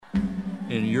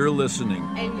And you're listening.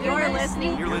 And you're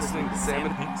listening. You're listening to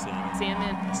Salmon.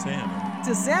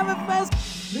 To Salmon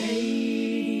Fest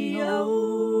Radio.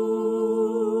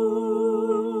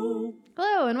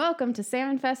 Hello and welcome to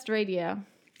Salmon Fest Radio.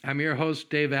 I'm your host,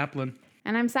 Dave Applin.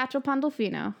 And I'm Satchel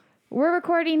Pandolfino. We're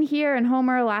recording here in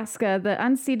Homer, Alaska, the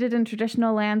unceded and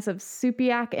traditional lands of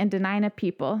Supiaq and Dena'ina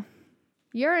people.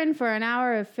 You're in for an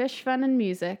hour of fish, fun, and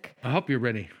music. I hope you're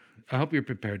ready. I hope you're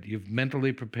prepared. You've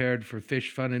mentally prepared for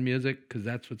fish, fun, and music, because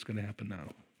that's what's going to happen now.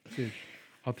 Fish.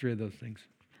 All three of those things.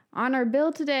 On our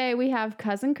bill today, we have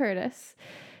Cousin Curtis.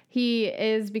 He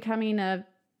is becoming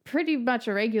pretty much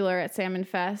a regular at Salmon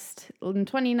Fest. In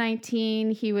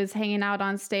 2019, he was hanging out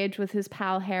on stage with his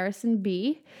pal Harrison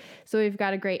B. So we've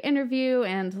got a great interview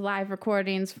and live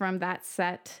recordings from that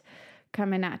set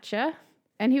coming at you.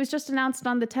 And he was just announced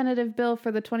on the tentative bill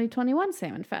for the 2021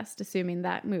 Salmon Fest, assuming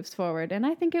that moves forward, and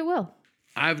I think it will.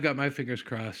 I've got my fingers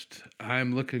crossed.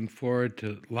 I'm looking forward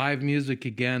to live music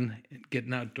again,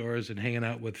 getting outdoors and hanging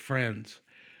out with friends.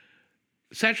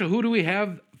 Satchel, who do we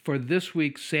have for this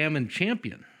week's Salmon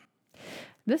Champion?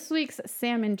 This week's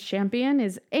Salmon Champion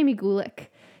is Amy Gulick.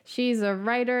 She's a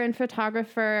writer and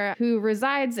photographer who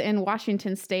resides in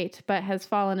Washington State, but has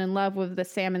fallen in love with the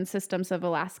salmon systems of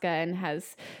Alaska and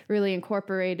has really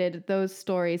incorporated those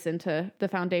stories into the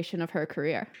foundation of her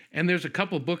career. And there's a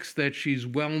couple books that she's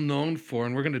well known for,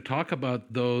 and we're going to talk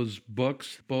about those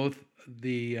books, both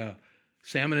the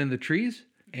Salmon in the Trees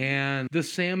and The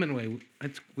Salmon Way.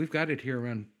 We've got it here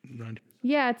around.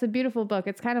 Yeah, it's a beautiful book.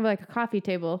 It's kind of like a coffee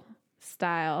table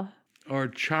style. Or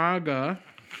Chaga.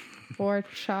 Or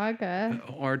chaga.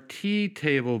 Or tea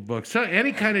table book. So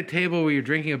any kind of table where you're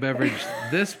drinking a beverage,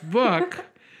 this book,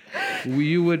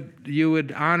 you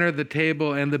would honor the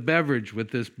table and the beverage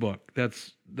with this book.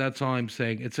 That's all I'm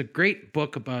saying. It's a great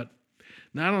book about,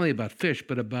 not only about fish,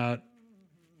 but about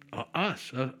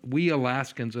us, we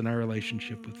Alaskans and our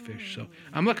relationship with fish. So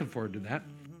I'm looking forward to that.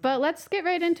 But let's get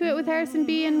right into it with Harrison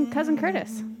B. and Cousin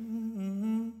Curtis.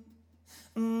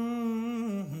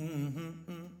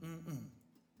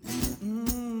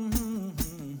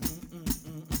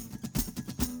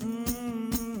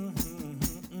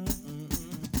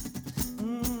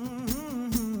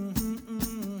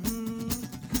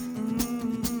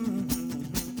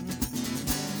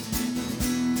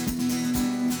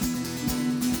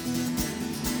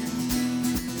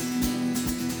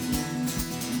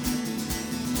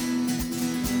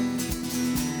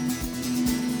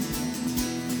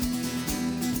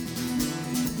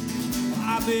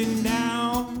 I've been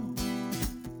down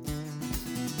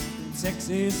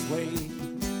Texas way.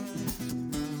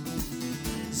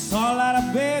 Saw a lot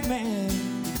of bad men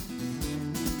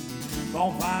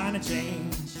gonna find a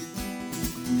change.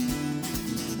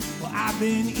 Well, I've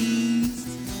been east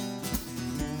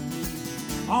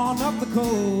on up the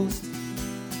coast.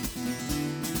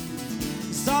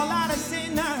 Saw a lot of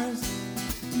sinners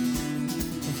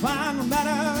find what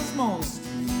matters most.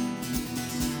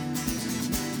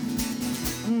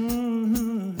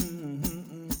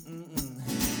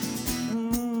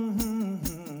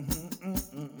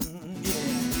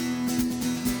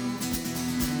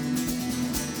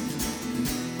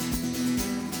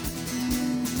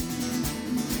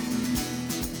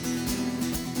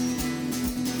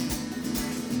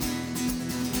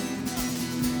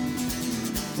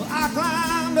 I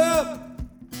climbed up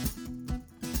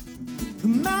the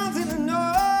mountain of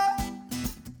north.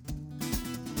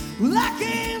 Well, I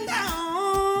came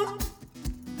down,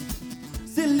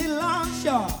 still a little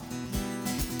onshore.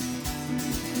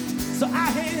 So I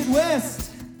headed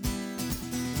west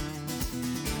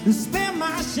to spare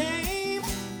my shame.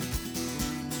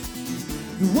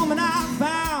 The woman I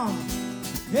found,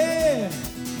 yeah,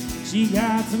 she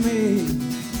got to me.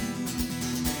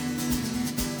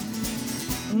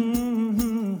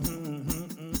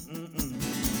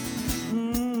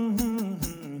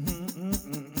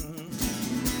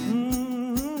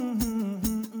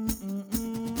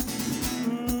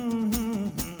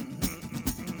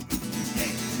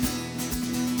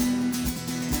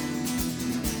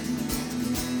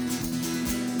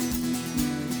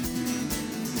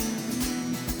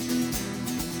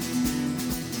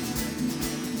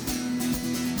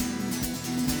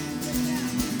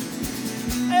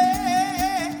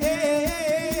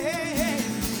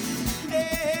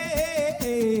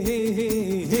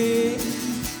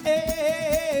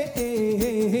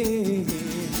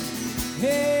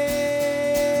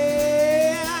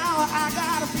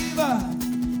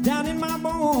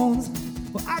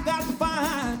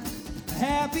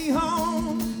 happy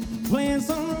home, playing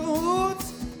some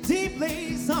roots, deep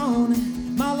lace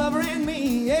on. My lover and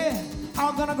me, yeah,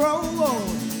 all gonna grow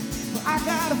old. But I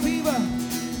got a fever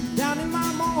down in my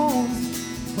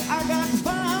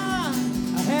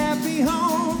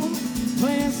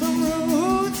plant some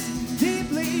roots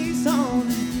deeply sown.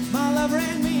 My lover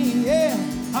and me, yeah,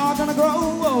 are gonna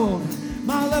grow old.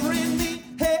 My lover and me,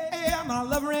 hey, yeah, my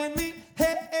lover and me,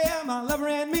 hey, yeah, my lover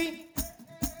and me,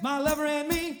 my lover and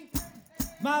me,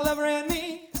 my lover and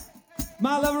me,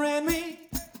 my lover and me,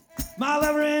 my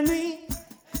lover and me,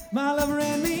 my lover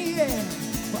and me, yeah.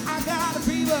 Well, I got a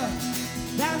fever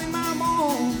down in my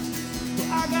bones.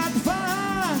 Well, I got to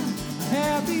find a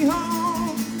happy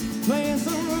home, playing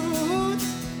some roots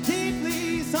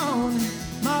deeply sown.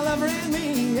 My lover and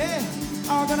me, yeah,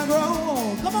 are gonna grow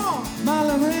old. Come on, my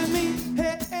lover and me,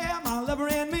 hey, yeah, my lover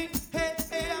and me, hey,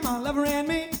 yeah, my lover and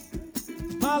me,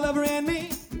 my lover and me,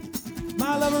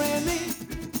 my lover and me,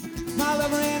 my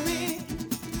lover and me,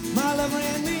 my lover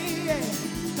and me, yeah,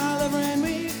 my lover and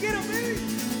me. Get 'em, baby.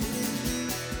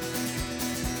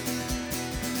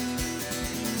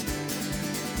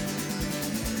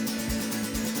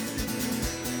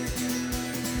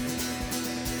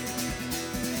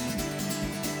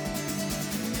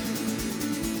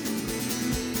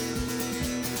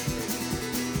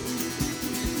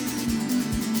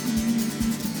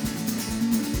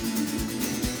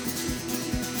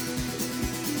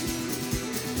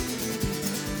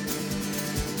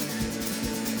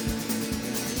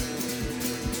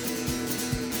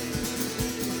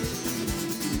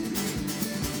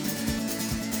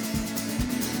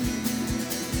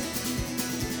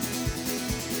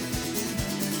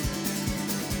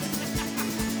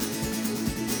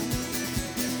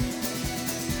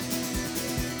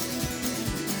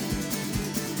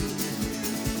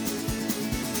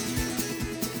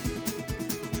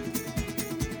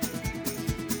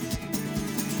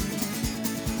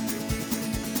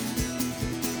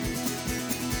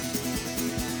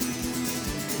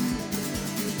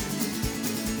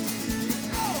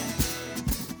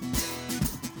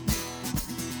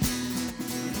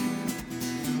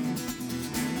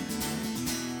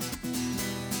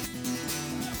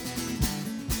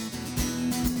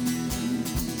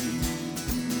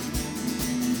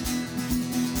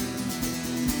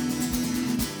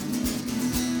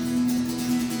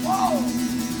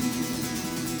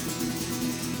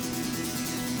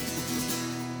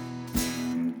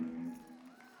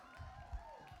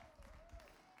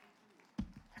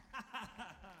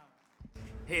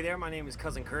 Hey there, my name is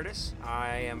Cousin Curtis.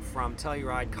 I am from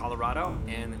Telluride, Colorado,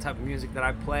 and the type of music that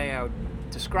I play I would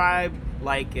describe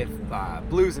like if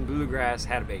blues and bluegrass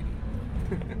had a baby.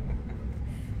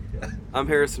 I'm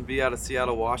Harrison B. out of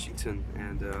Seattle, Washington,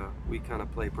 and we kind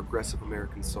of play progressive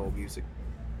American soul music.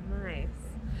 Nice.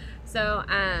 So,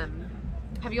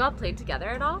 have you all played together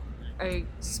at all? Or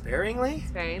Sparingly?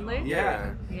 sparingly?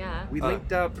 Yeah. Yeah. We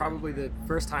linked up probably the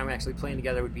first time actually playing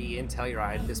together would be in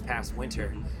Telluride this past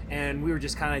winter. And we were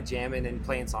just kind of jamming and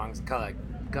playing songs, kind of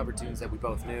like cover tunes that we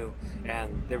both knew.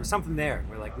 And there was something there.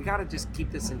 We're like, we got to just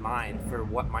keep this in mind for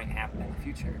what might happen in the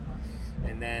future.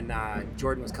 And then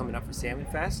Jordan was coming up for Salmon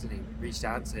Fest, and he reached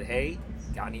out and said, hey,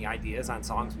 got any ideas on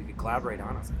songs we could collaborate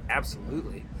on? I was like,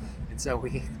 absolutely. And so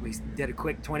we did a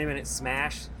quick 20-minute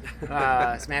smash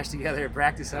together a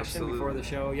practice session before the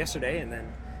show yesterday, and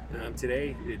then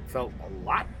today it felt a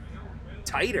lot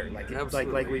tighter,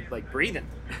 like we breathing.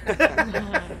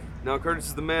 Now Curtis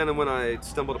is the man, and when I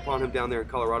stumbled upon him down there in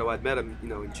Colorado, I'd met him,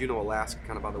 in Juneau, Alaska,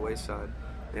 kind of on the wayside.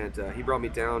 And he brought me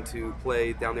down to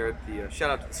play down there at the, shout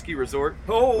out to the ski resort,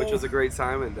 which was a great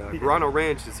time. And Verano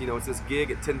Ranch is, it's this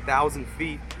gig at 10,000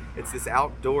 feet. It's this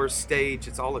outdoor stage.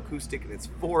 It's all acoustic, and it's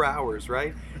 4 hours,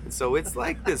 right? And so it's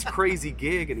like this crazy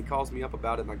gig, and he calls me up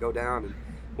about it, and I go down. And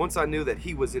once I knew that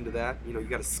he was into that, you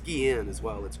got to ski in as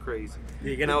well. It's crazy.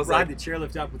 You're going to ride the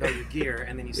chairlift up with all your gear,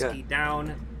 and then you ski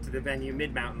down to the venue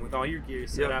mid-mountain with all your gear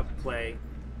set up, play.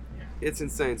 It's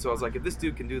insane. So I was like, if this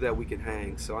dude can do that, we can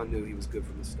hang. So I knew he was good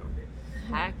from the start.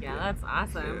 Heck yeah, that's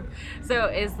awesome. Yeah. So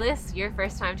is this your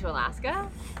first time to Alaska?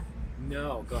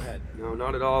 No, go ahead. No,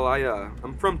 not at all.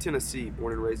 I'm from Tennessee,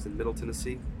 born and raised in Middle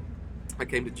Tennessee. I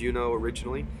came to Juneau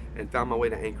originally and found my way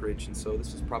to Anchorage, and so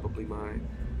this is probably my,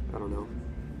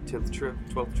 10th trip,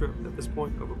 12th trip at this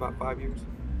point, over about 5 years.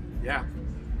 Yeah.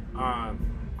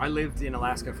 I lived in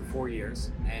Alaska for 4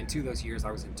 years, and 2 of those years I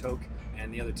was in Tok,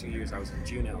 and the other 2 years I was in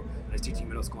Juneau. I was teaching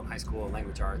middle school and high school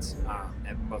language arts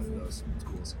at both of those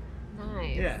schools.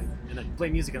 Nice. Yeah, and I play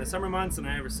music in the summer months, and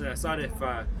I ever thought if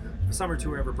the summer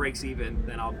tour ever breaks even,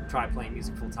 then I'll try playing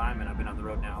music full time, and I've been on the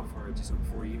road now for just over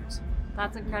 4 years.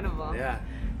 That's incredible. Yeah.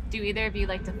 Do either of you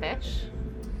like to fish?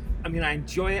 I mean, I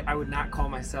enjoy it. I would not call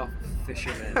myself a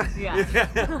fisherman.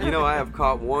 Yeah. You know, I have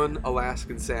caught one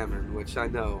Alaskan salmon, which I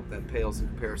know that pales in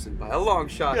comparison by a long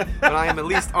shot, but I am at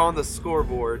least on the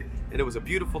scoreboard, and it was a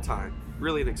beautiful time.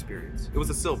 Really an experience. It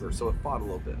was a silver, so it fought a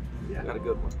little bit. Got a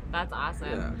good one. That's awesome.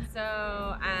 Yeah.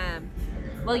 So,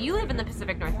 well, you live in the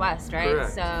Pacific Northwest, right?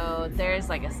 Correct. So there's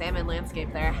like a salmon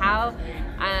landscape there. How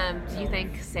do you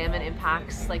think salmon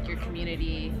impacts like your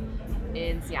community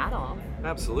in Seattle?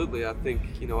 Absolutely. I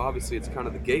think, you know, obviously it's kind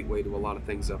of the gateway to a lot of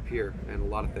things up here and a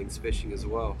lot of things fishing as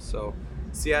well. So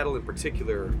Seattle in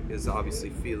particular is obviously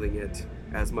feeling it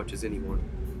as much as anyone.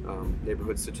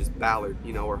 Neighborhoods such as Ballard,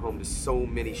 you know, are home to so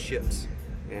many ships.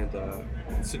 And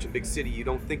it's such a big city, you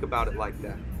don't think about it like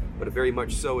that. But it very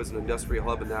much so is an industrial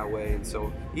hub in that way. And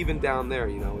so even down there,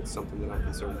 you know, it's something that I'm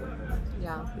concerned with.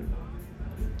 Yeah.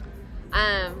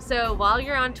 So while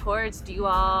you're on tours,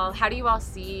 how do you all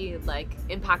see like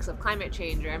impacts of climate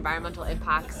change or environmental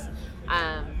impacts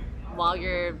while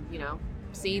you're, you know,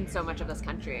 seeing so much of this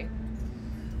country?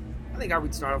 I think I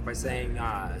would start off by saying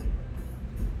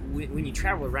when you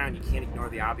travel around, you can't ignore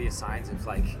the obvious signs of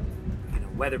like, you know,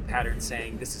 weather patterns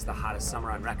saying this is the hottest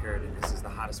summer on record and this is the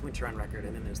hottest winter on record,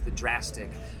 and then there's the drastic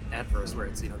adverse where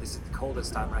it's, you know, this is the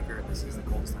coldest on record, this is the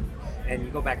coldest on, and you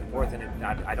go back and forth, and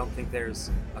I don't think there's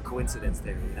a coincidence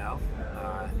there, you know.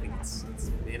 I think it's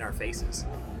in our faces.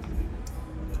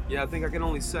 Yeah, I think I can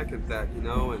only second that, you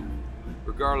know, and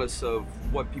regardless of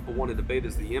what people want to debate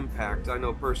as the impact, I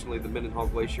know personally the Mendenhall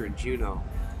Glacier in Juneau,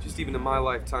 just even in my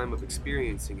lifetime of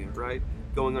experiencing it, right?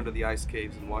 Going under the ice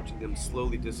caves and watching them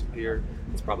slowly disappear,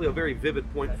 it's probably a very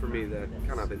vivid point for me that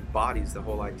kind of embodies the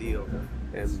whole ideal.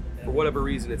 And for whatever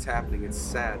reason it's happening, it's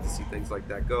sad to see things like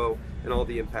that go and all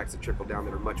the impacts that trickle down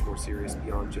that are much more serious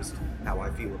beyond just how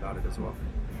I feel about it as well.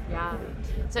 Yeah.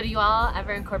 So do you all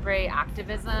ever incorporate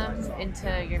activism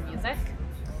into your music?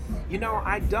 You know,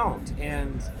 I don't,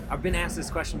 and I've been asked this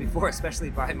question before, especially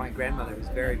by my grandmother, who's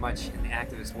very much in the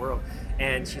activist world,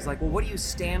 and she's like, well, what do you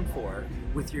stand for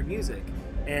with your music?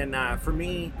 And for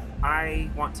me, I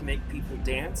want to make people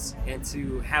dance and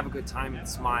to have a good time and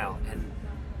smile, and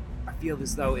I feel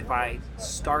as though if I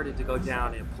started to go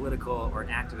down a political or an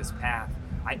activist path,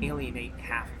 I alienate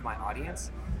half of my audience,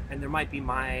 and there might be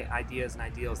my ideas and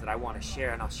ideals that I want to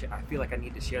share, and I feel like I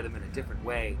need to share them in a different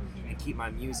way and keep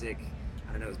my music,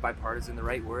 I don't know, is bipartisan the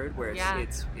right word? Where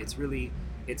it's really,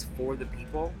 it's for the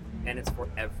people and it's for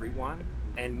everyone.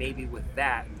 And maybe with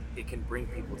that, it can bring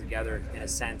people together in a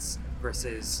sense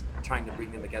versus trying to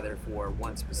bring them together for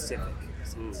one specific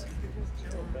sense.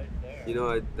 You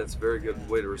know, that's a very good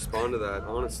way to respond to that,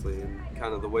 honestly. And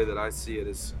kind of the way that I see it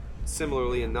is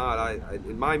similarly and not. I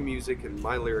in my music and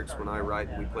my lyrics, when I write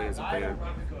and we play as a band,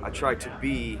 I try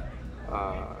to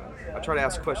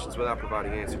ask questions without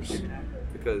providing answers.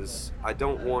 Because I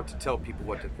don't want to tell people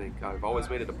what to think. I've always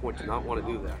made it a point to not want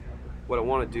to do that. What I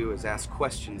want to do is ask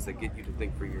questions that get you to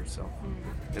think for yourself.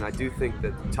 And I do think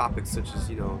that topics such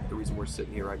as, you know, the reason we're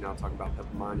sitting here right now talking about pep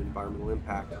mind and environmental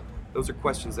impact, those are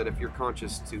questions that if you're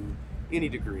conscious to any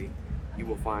degree, you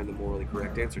will find the morally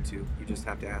correct answer to. You just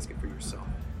have to ask it for yourself.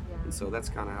 Yeah. And so that's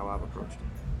kind of how I've approached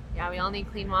it. Yeah, we all need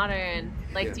clean water and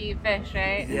like to eat fish,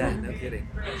 right? Yeah, no kidding.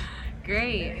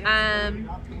 Great.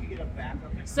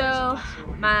 So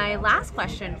my last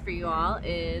question for you all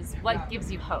is, what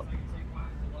gives you hope?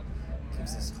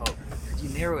 Gives us hope. Could you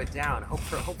narrow it down? Hope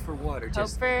for what, or Hope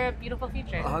just? for a beautiful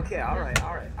future. Okay, all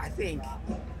right. I think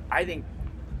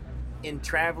in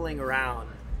traveling around,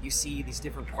 you see these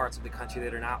different parts of the country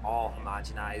that are not all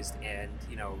homogenized and,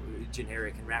 you know,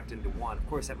 generic and wrapped into one. Of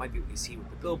course, that might be what you see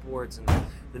with the billboards and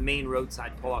the main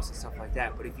roadside pull-offs and stuff like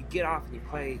that. But if you get off and you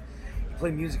play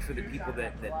music for the people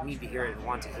that need to hear it and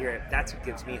want to hear it, that's what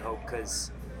gives me hope, because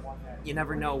you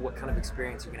never know what kind of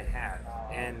experience you're going to have.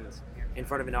 And in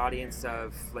front of an audience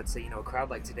of, let's say, you know, a crowd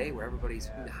like today where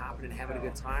everybody's hopping and having a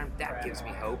good time, that gives me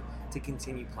hope to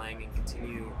continue playing and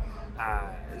continue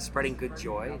spreading good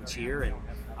joy and cheer. And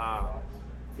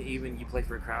even you play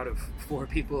for a crowd of 4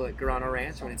 people at Garano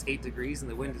Ranch when it's 8 degrees and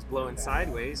the wind is blowing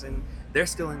sideways and they're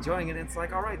still enjoying it. And it's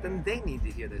like, all right, then they need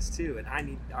to hear this too. And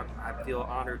I feel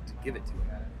honored to give it to them.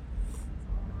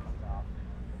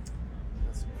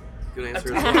 Good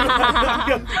answer.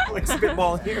 Like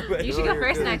spitball here, but You should go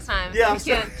first next time. Yeah, You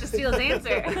can't just steal his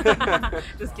answer.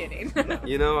 Just kidding.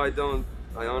 You know,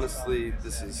 I honestly,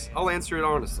 I'll answer it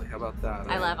honestly. How about that?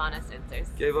 I love honest answers.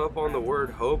 Gave up on the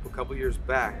word hope a couple years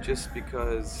back just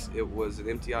because it was an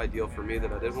empty ideal for me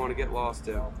that I didn't want to get lost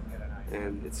in.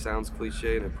 And it sounds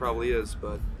cliche, and it probably is,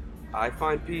 but I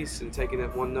find peace in taking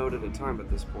it one note at a time at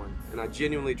this point. And I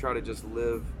genuinely try to just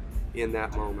live in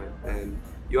that moment. And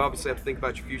you obviously have to think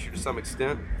about your future to some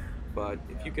extent, But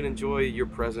if you can enjoy your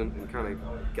present and kind of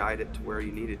guide it to where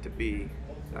you need it to be,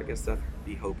 I guess that'd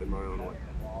be hope in my own way.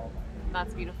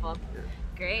 That's beautiful. Yeah.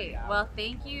 Great. Well,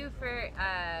 thank you for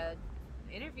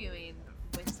interviewing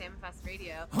with Salmon Fest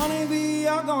Radio. Honeybee,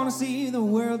 you're gonna see the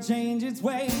world change its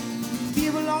way.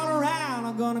 People all around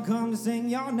are gonna come to sing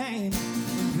your name.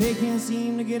 They can't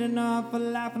seem to get enough of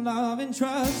life and love and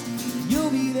trust. You'll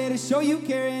be there to show you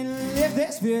care and lift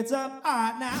their spirits up. All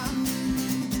right now.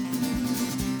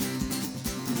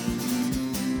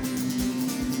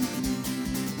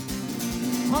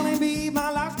 Honeybee,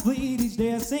 my life's complete, each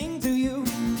day I sing to you.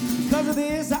 Because of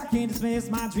this, I can't dismiss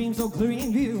my dreams so clear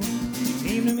in view. You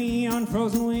came to me on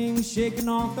frozen wings, shaking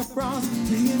off the frost.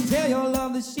 You can tell your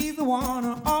love that she's the one,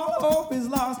 or all hope is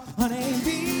lost.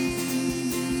 Honeybee,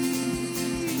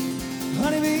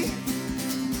 honeybee,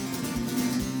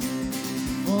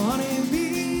 oh honeybee,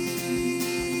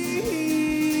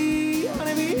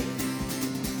 honeybee.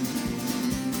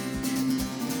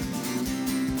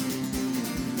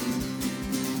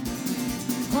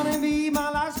 Honeybee, my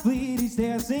life's complete, each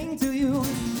day I sing to you.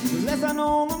 The less I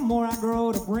know, the more I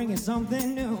grow to bring you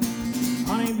something new.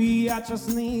 Honeybee, I trust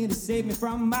in thee to save me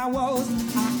from my woes.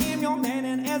 I am your man,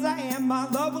 and as I am, my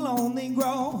love will only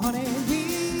grow. Honeybee,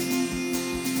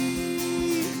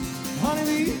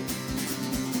 honeybee,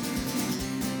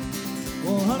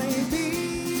 oh honeybee,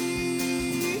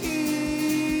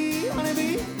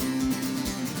 honeybee.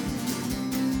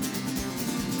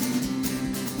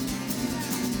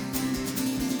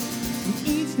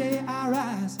 Each day I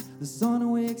rise, the sun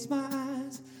awakes my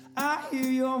eyes. I hear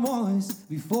your voice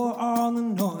before all the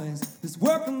noise. This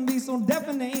work can be so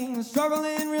deafening, a struggle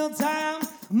in real time.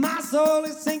 My soul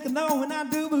is sinking though, and I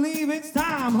do believe it's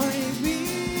time. Honeybee,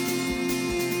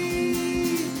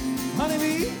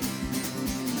 honeybee,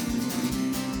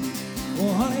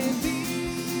 oh honeybee,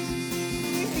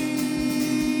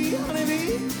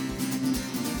 honeybee.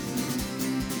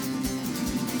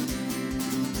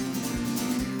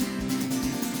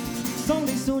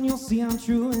 Someday soon you'll see I'm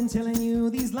true in telling you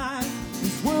these lines.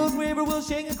 This world river will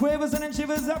shake and quivers and it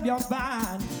shivers up your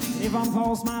spine. If I'm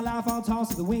false, my life I'll toss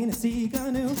to the wind and seek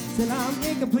anew. Still I'm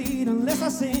incomplete unless I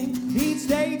sing each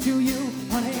day to you.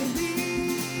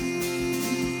 Honeybee,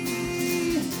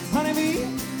 honeybee,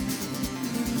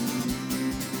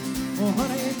 oh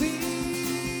honeybee,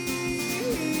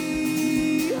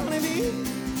 honeybee.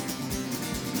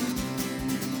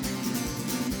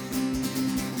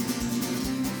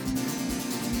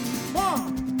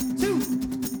 One, two,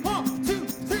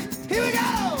 three, here we go!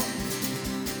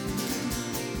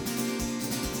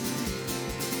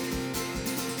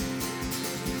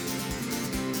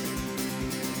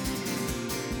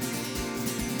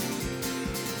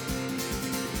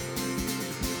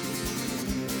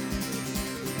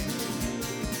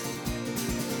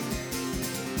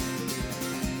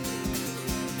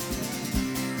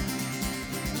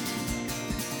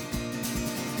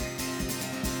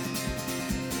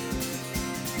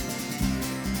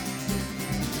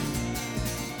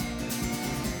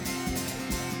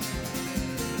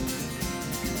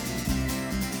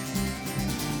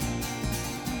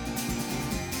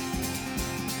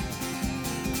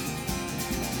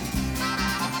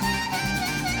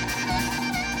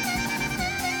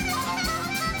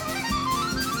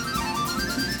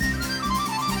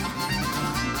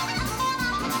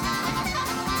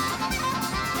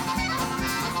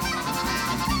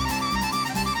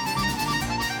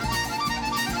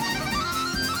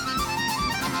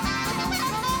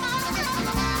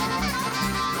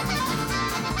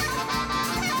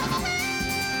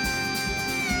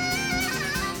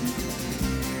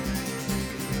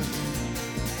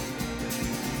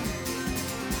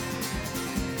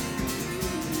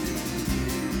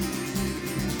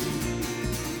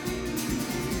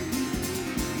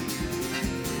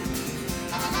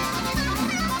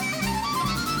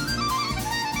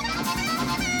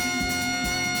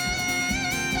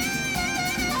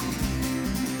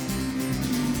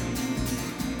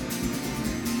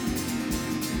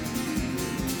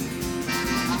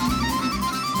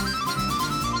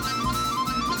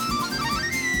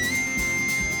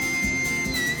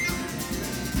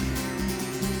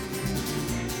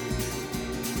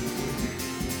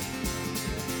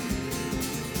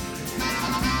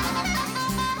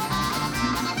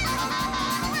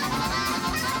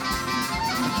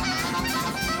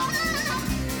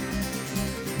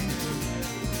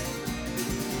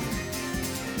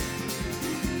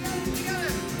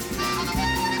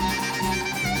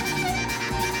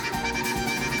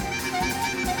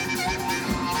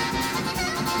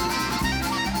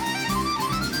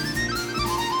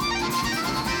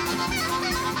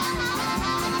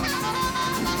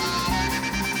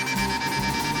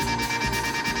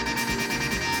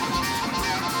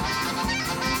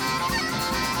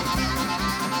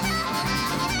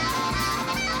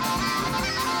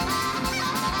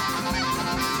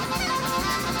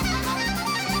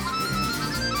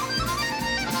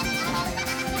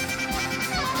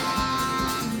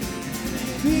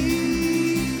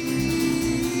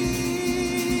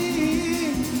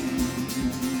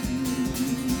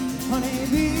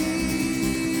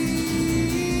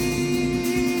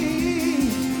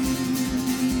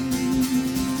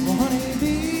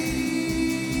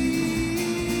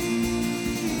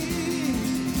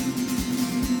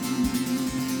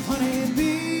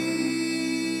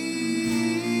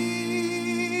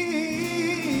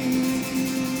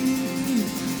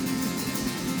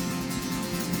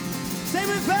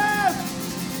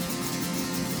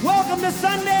 welcome to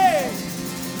Sunday.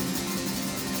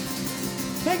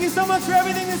 Thank you so much for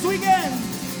everything this weekend.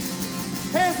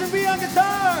 Harrison B on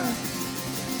guitar.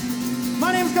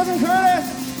 My name's Cousin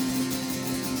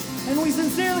Curtis. And we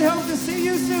sincerely hope to see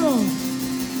you soon.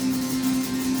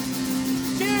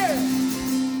 Cheers!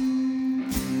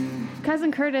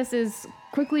 Cousin Curtis is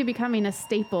quickly becoming a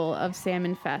staple of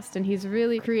Salmon Fest, and he's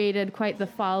really created quite the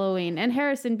following. And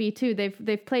Harrison B too.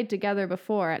 They've played together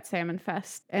before at Salmon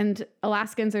Fest, and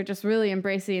Alaskans are just really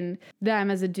embracing them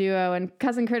as a duo. And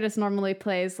Cousin Curtis normally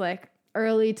plays like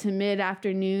early to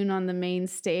mid-afternoon on the main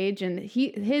stage, and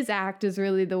his act is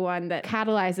really the one that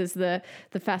catalyzes the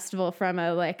festival from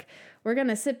a like, we're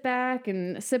gonna sit back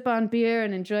and sip on beer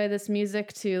and enjoy this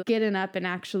music, to getting up and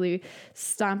actually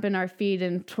stomping our feet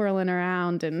and twirling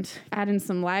around and adding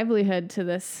some livelihood to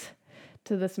this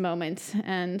moment.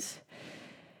 And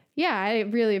yeah, I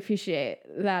really appreciate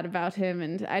that about him.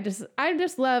 And I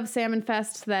just love Salmon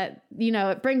Fest, that, you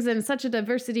know, it brings in such a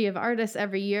diversity of artists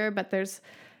every year, but there's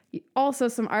also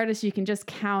some artists you can just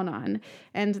count on.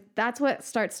 And that's what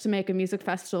starts to make a music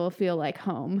festival feel like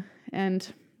home. And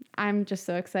I'm just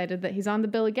so excited that he's on the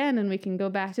bill again, and we can go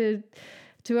back to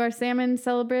our salmon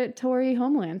celebratory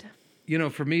homeland. You know,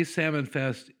 for me, Salmon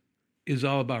Fest is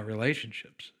all about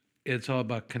relationships. It's all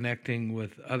about connecting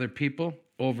with other people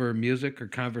over music or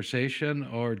conversation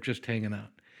or just hanging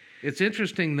out. It's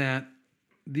interesting that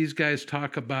these guys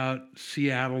talk about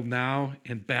Seattle now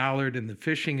and Ballard and the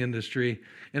fishing industry,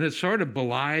 and it sort of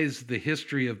belies the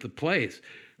history of the place.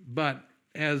 But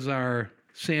as our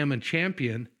salmon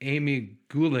champion, Amy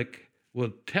Gulick,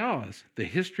 will tell us, the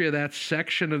history of that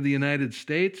section of the United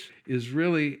States is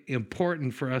really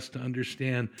important for us to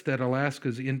understand that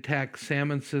Alaska's intact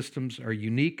salmon systems are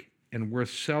unique and worth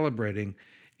celebrating.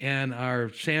 And our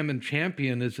salmon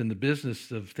champion is in the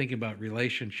business of thinking about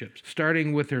relationships,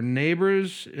 starting with her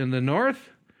neighbors in the north.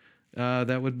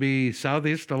 That would be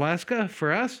Southeast Alaska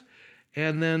for us,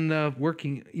 and then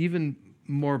working even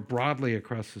more broadly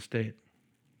across the state.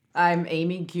 I'm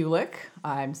Amy Gulick.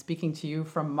 I'm speaking to you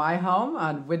from my home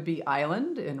on Whidbey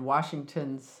Island in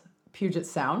Washington's Puget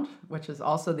Sound, which is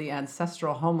also the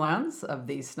ancestral homelands of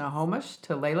the Snohomish,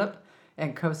 Tulalip,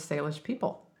 and Coast Salish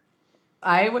people.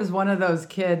 I was one of those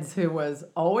kids who was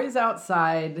always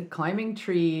outside, climbing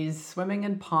trees, swimming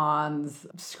in ponds,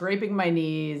 scraping my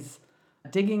knees,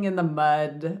 digging in the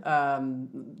mud,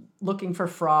 looking for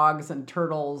frogs and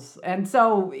turtles. And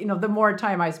so, you know, the more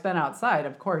time I spent outside,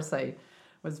 of course, I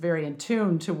was very in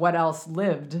tune to what else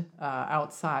lived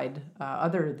outside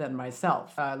other than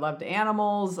myself. I loved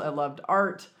animals, I loved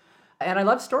art, and I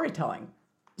loved storytelling.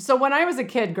 So when I was a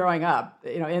kid growing up,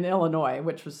 you know, in Illinois,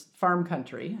 which was farm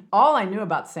country, all I knew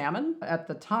about salmon at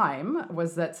the time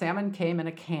was that salmon came in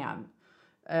a can.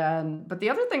 But the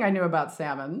other thing I knew about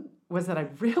salmon was that I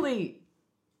really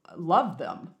loved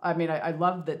them. I mean, I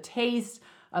loved the taste,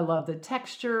 I loved the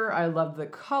texture, I loved the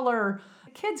color.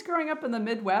 Kids growing up in the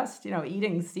Midwest, you know,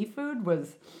 eating seafood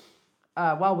was,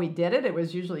 while we did it, it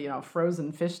was usually, you know,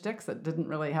 frozen fish sticks that didn't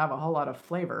really have a whole lot of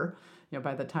flavor, you know,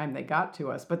 by the time they got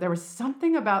to us. But there was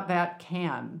something about that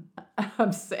can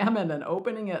of salmon and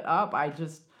opening it up.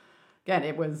 Again,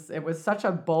 it was such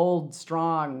a bold,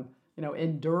 strong, you know,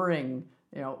 enduring,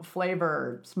 you know,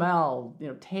 flavor, smell, you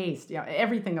know, taste, you know,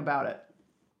 everything about it.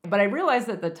 But I realized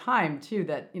at the time, too,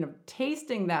 that, you know,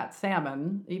 tasting that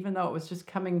salmon, even though it was just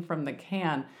coming from the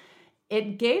can,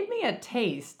 it gave me a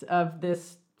taste of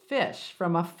this fish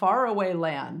from a faraway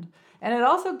land. And it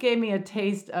also gave me a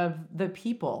taste of the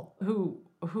people who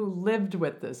lived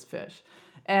with this fish.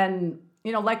 And,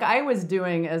 you know, like I was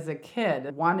doing as a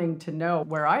kid, wanting to know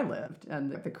where I lived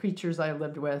and the creatures I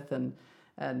lived with and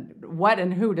what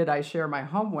and who did I share my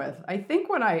home with. I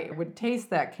think when I would taste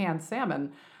that canned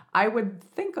salmon, I would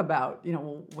think about, you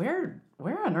know, where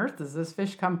on earth does this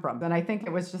fish come from? And I think it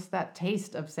was just that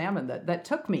taste of salmon that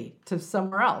took me to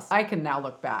somewhere else. I can now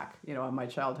look back, you know, on my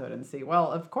childhood and see, well,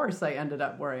 of course I ended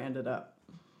up where I ended up.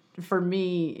 For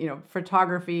me, you know,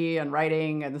 photography and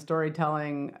writing and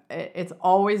storytelling, it's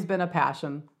always been a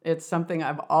passion. It's something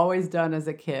I've always done as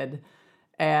a kid.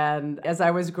 And as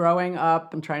I was growing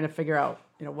up and trying to figure out,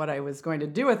 you know, what I was going to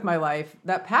do with my life,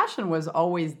 that passion was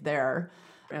always there.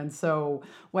 And so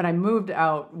when I moved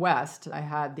out west, I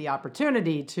had the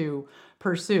opportunity to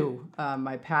pursue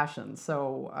my passion.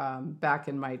 So back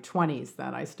in my 20s,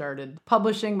 then I started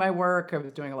publishing my work. I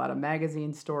was doing a lot of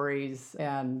magazine stories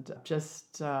and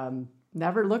just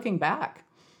never looking back.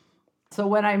 So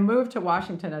when I moved to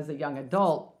Washington as a young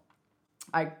adult,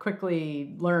 I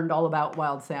quickly learned all about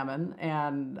wild salmon.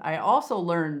 And I also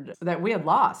learned that we had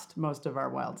lost most of our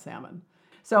wild salmon.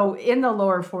 So in the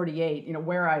lower 48,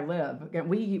 where I live, again,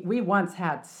 we once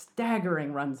had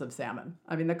staggering runs of salmon.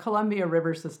 I mean, the Columbia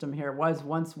River system here was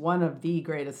once one of the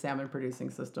greatest salmon producing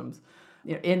systems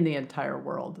in the entire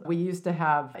world. We used to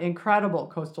have incredible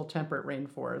coastal temperate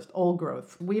rainforest, old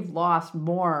growth. We've lost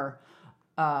more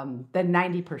than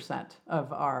 90%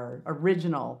 of our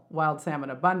original wild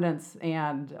salmon abundance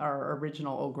and our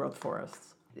original old growth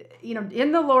forests.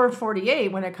 In the lower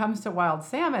 48, when it comes to wild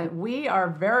salmon, we are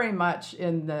very much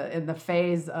in the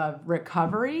phase of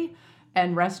recovery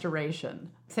and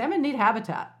restoration. Salmon need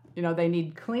habitat. They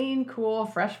need clean, cool,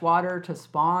 fresh water to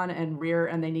spawn and rear,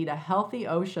 and they need a healthy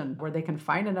ocean where they can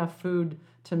find enough food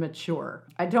to mature.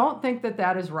 I don't think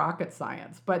that is rocket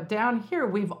science, but down here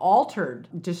we've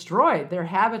destroyed their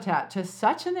habitat to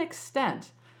such an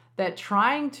extent that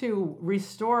trying to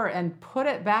restore and put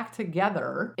it back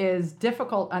together is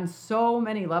difficult on so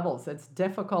many levels. It's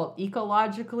difficult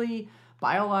ecologically,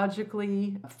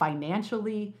 biologically,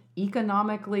 financially,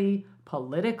 economically,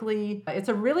 politically. It's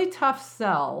a really tough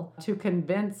sell to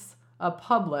convince a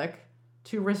public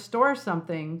to restore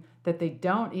something that they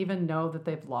don't even know that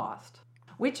they've lost.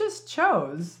 We just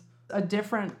chose a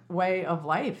different way of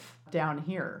life down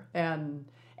here. And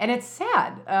it's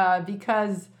sad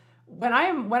because when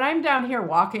I'm down here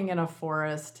walking in a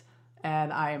forest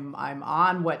and I'm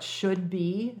on what should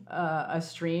be a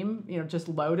stream, just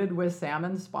loaded with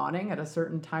salmon spawning at a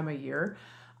certain time of year,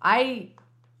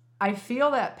 I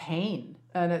feel that pain,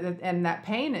 and that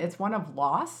pain, it's one of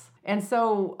loss. And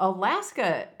so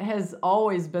Alaska has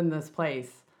always been this place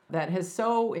that has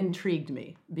so intrigued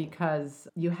me because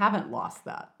you haven't lost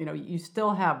that. You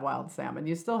still have wild salmon,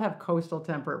 you still have coastal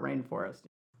temperate rainforest.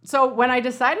 So when I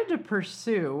decided to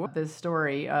pursue this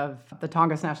story of the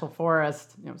Tongass National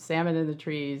Forest, salmon in the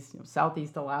trees,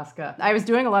 Southeast Alaska, I was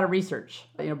doing a lot of research,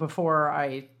 before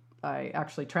I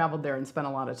actually traveled there and spent a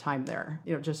lot of time there,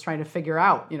 just trying to figure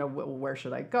out, where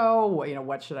should I go?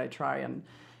 What should I try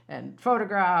and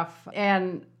photograph?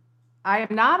 And I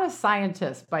am not a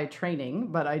scientist by training,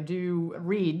 but I do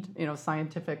read,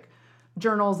 scientific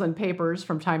journals and papers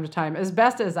from time to time as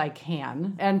best as I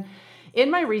can. And in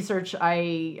my research,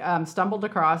 I stumbled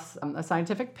across a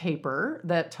scientific paper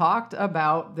that talked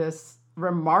about this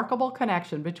remarkable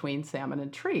connection between salmon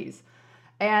and trees.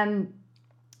 And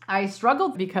I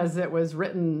struggled because it was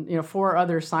written, for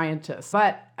other scientists,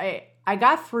 but I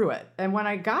got through it. And when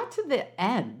I got to the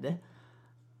end,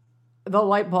 the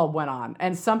light bulb went on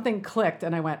and something clicked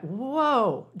and I went,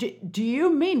 whoa, do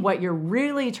you mean what you're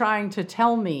really trying to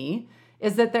tell me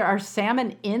is that there are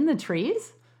salmon in the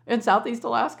trees in Southeast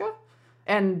Alaska?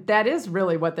 And that is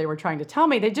really what they were trying to tell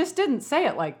me. They just didn't say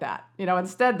it like that.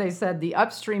 Instead they said the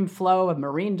upstream flow of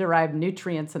marine-derived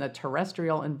nutrients in a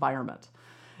terrestrial environment.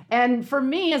 And for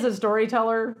me as a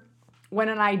storyteller, when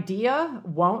an idea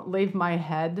won't leave my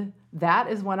head,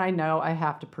 that is when I know I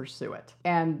have to pursue it.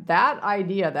 And that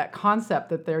idea, that concept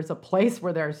that there's a place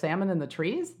where there are salmon in the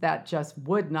trees, that just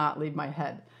would not leave my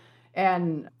head.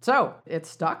 And so it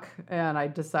stuck, and I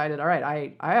decided, all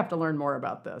right, I have to learn more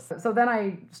about this. So then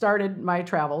I started my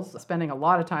travels, spending a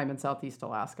lot of time in Southeast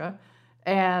Alaska,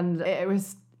 and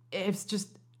it's just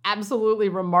absolutely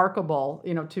remarkable,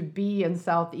 to be in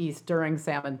Southeast during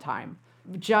salmon time.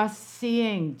 Just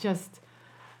seeing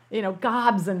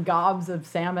gobs and gobs of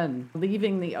salmon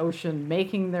leaving the ocean,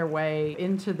 making their way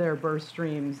into their birth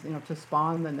streams, to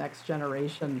spawn the next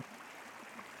generation.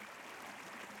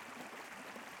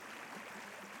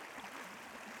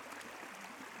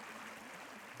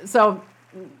 So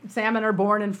salmon are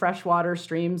born in freshwater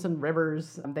streams and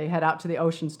rivers. They head out to the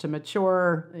oceans to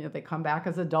mature. They come back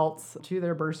as adults to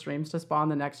their birth streams to spawn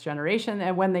the next generation.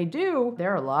 And when they do,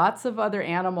 there are lots of other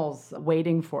animals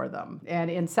waiting for them. And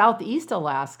in Southeast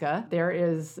Alaska, there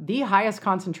is the highest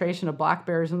concentration of black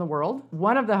bears in the world,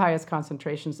 one of the highest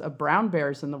concentrations of brown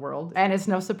bears in the world. And it's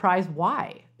no surprise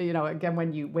why. Again,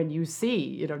 when you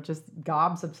see, just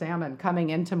gobs of salmon coming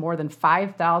into more than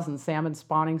 5,000 salmon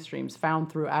spawning streams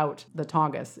found throughout the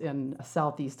Tongass in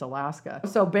Southeast Alaska.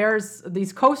 So bears,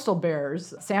 these coastal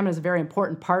bears, salmon is a very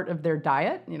important part of their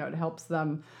diet. It helps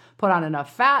them put on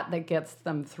enough fat that gets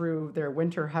them through their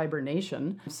winter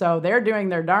hibernation. So they're doing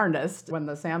their darndest when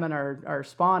the salmon are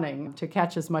spawning to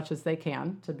catch as much as they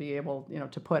can to be able,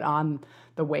 to put on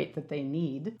the weight that they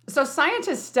need. So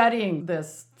scientists studying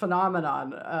this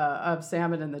phenomenon of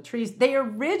salmon in the trees, they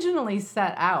originally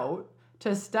set out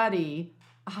to study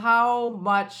how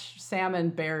much salmon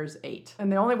bears ate.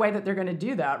 And the only way that they're going to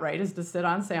do that, right, is to sit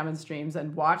on salmon streams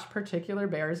and watch particular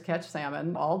bears catch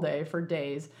salmon all day for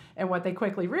days. And what they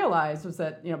quickly realized was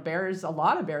that, a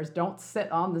lot of bears don't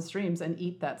sit on the streams and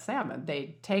eat that salmon.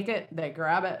 They take it, they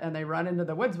grab it, and they run into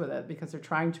the woods with it because they're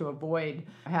trying to avoid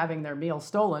having their meal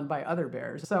stolen by other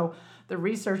bears. So the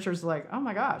researchers are like, oh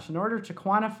my gosh, in order to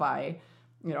quantify,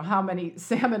 how many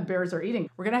salmon bears are eating,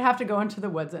 we're going to have to go into the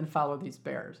woods and follow these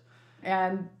bears.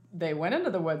 And they went into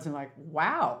the woods and like,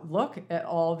 wow, look at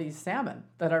all these salmon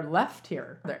that are left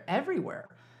here. They're everywhere.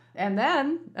 And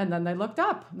then they looked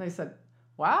up and they said,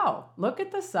 wow, look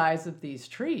at the size of these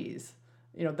trees,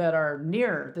 that are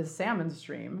near this salmon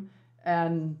stream.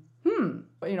 And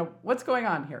what's going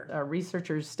on here?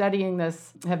 Researchers studying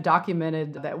this have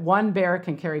documented that one bear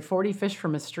can carry 40 fish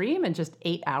from a stream in just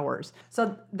 8 hours.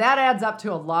 So that adds up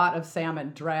to a lot of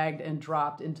salmon dragged and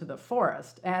dropped into the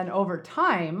forest. And over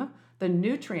time, the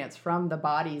nutrients from the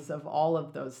bodies of all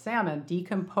of those salmon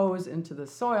decompose into the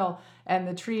soil, and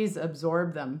the trees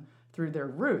absorb them through their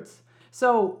roots.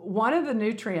 So one of the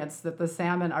nutrients that the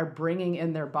salmon are bringing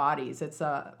in their bodies, it's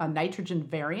a nitrogen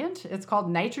variant. It's called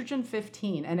nitrogen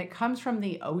 15, and it comes from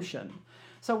the ocean.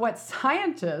 So what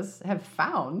scientists have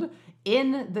found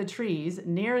in the trees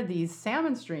near these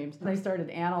salmon streams, they started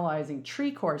analyzing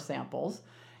tree core samples,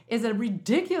 is a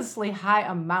ridiculously high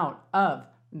amount of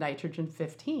nitrogen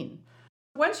 15.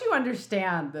 Once you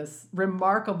understand this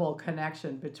remarkable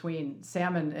connection between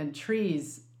salmon and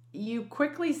trees, you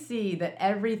quickly see that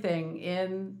everything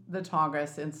in the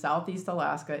Tongass in Southeast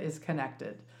Alaska is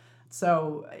connected.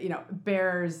 So,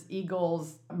 bears,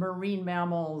 eagles, marine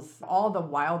mammals, all the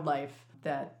wildlife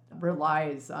that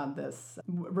relies on this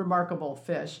remarkable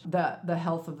fish. The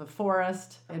health of the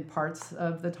forest in parts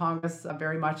of the Tongass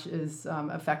very much is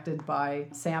affected by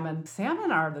salmon.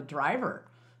 Salmon are the driver,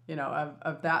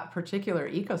 of that particular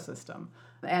ecosystem.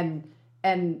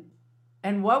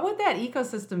 And what would that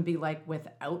ecosystem be like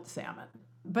without salmon?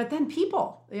 But then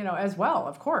people, as well,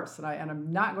 of course. And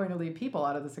I'm not going to leave people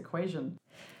out of this equation.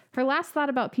 Her last thought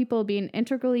about people being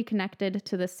integrally connected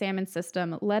to the salmon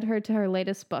system led her to her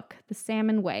latest book, The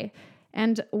Salmon Way.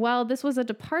 And while this was a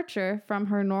departure from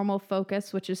her normal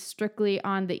focus, which is strictly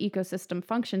on the ecosystem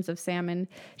functions of salmon,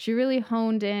 she really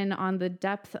honed in on the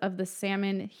depth of the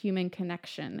salmon-human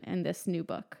connection in this new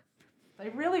book. I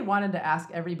really wanted to ask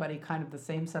everybody kind of the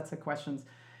same sets of questions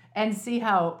and see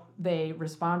how they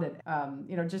responded.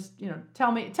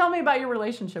 Tell me about your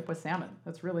relationship with salmon.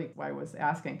 That's really why I was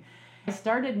asking. I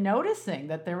started noticing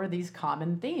that there were these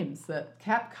common themes that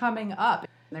kept coming up.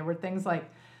 There were things like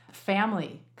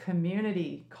family,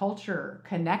 community, culture,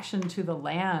 connection to the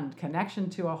land, connection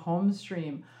to a home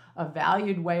stream, a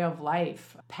valued way of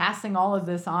life, passing all of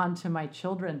this on to my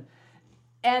children.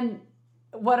 And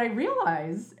what I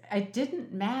realized, it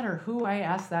didn't matter who I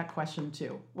asked that question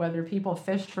to, whether people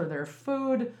fished for their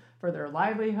food, for their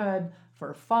livelihood,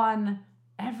 for fun,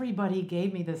 everybody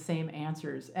gave me the same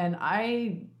answers. And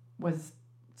I was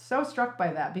so struck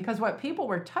by that because what people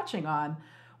were touching on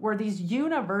were these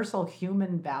universal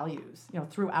human values,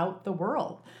 throughout the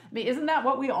world. I mean, isn't that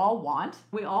what we all want?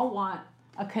 We all want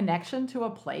a connection to a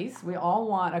place. We all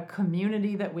want a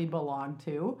community that we belong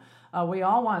to. We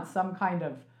all want some kind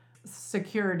of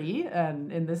security,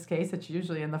 and in this case, it's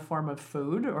usually in the form of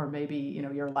food or maybe,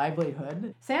 your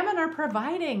livelihood. Salmon are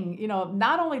providing,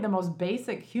 not only the most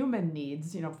basic human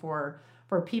needs, for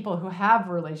people who have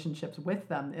relationships with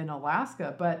them in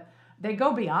Alaska, but they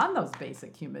go beyond those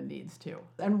basic human needs too.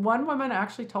 And one woman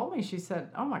actually told me, she said,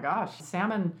 oh my gosh,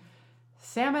 salmon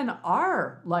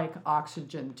are like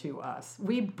oxygen to us.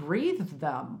 We breathe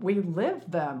them, we live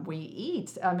them, we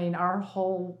eat. I mean, our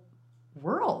whole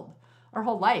world, our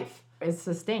whole life is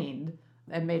sustained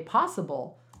and made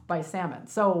possible by salmon.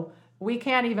 So we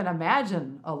can't even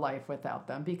imagine a life without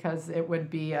them because it would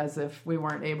be as if we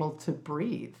weren't able to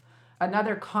breathe.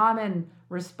 Another common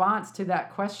response to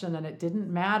that question, and it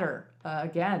didn't matter,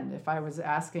 again, if I was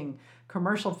asking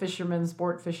commercial fishermen,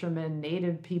 sport fishermen,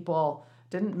 native people,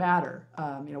 didn't matter.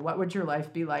 What would your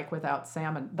life be like without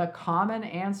salmon? The common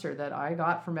answer that I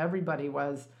got from everybody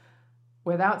was,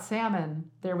 without salmon,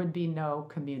 there would be no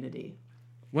community.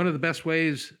 One of the best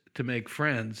ways to make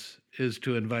friends is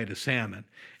to invite a salmon.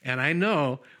 And I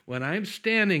know when I'm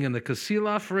standing in the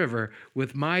Kasilof River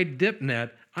with my dip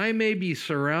net, I may be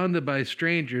surrounded by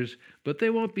strangers, but they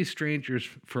won't be strangers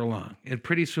for long. And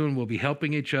pretty soon we'll be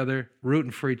helping each other,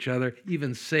 rooting for each other,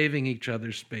 even saving each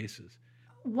other's spaces.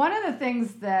 One of the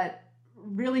things that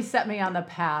really set me on the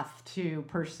path to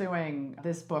pursuing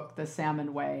this book, The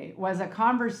Salmon Way, was a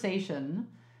conversation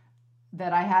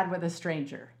that I had with a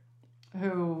stranger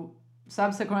who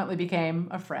subsequently became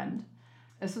a friend.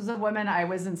 This was a woman. I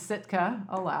was in Sitka,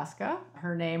 Alaska.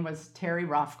 Her name was Terry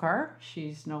Rothkar.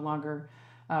 She's no longer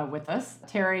with us.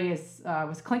 Terry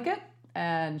was Tlingit,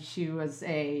 and she was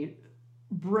a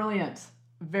brilliant,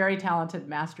 very talented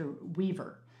master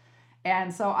weaver.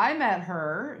 And so I met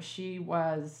her. She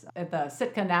was at the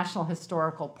Sitka National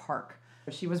Historical Park.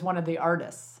 She was one of the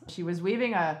artists. She was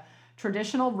weaving a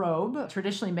traditional robe,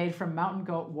 traditionally made from mountain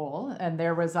goat wool, and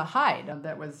there was a hide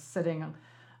that was sitting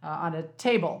on a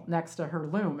table next to her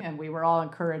loom, and we were all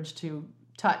encouraged to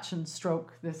touch and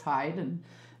stroke this hide and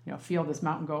feel this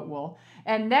mountain goat wool.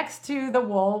 And next to the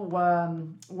wool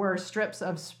were strips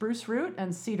of spruce root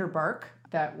and cedar bark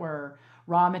that were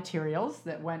raw materials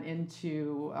that went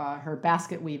into her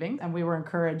basket weaving, and we were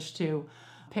encouraged to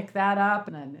pick that up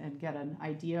and get an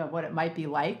idea of what it might be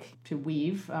like to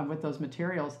weave with those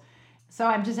materials. So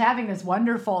I'm just having this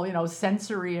wonderful,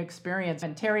 sensory experience.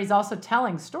 And Terry's also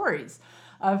telling stories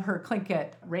of her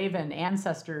Tlingit Raven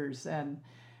ancestors and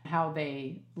how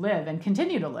they live and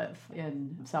continue to live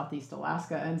in Southeast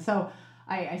Alaska. And so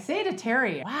I say to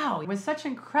Terry, wow, with such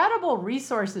incredible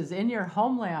resources in your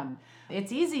homeland,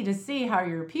 it's easy to see how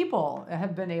your people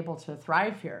have been able to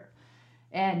thrive here.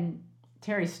 And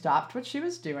Terry stopped what she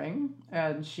was doing,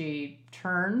 and she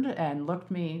turned and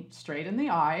looked me straight in the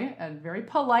eye, and very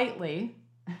politely,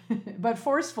 but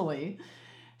forcefully,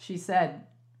 she said,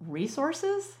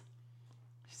 resources?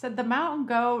 She said, the mountain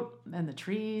goat and the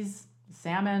trees,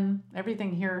 salmon,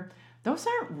 everything here, those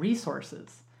aren't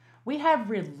resources. We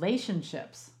have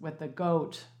relationships with the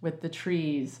goat, with the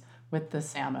trees, with the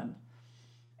salmon.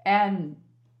 And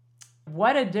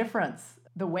what a difference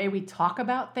the way we talk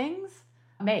about things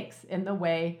makes in the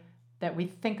way that we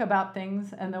think about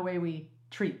things and the way we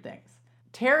treat things.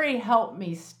 Terry helped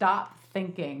me stop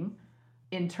thinking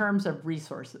in terms of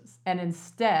resources and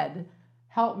instead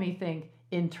helped me think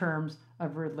in terms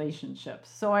of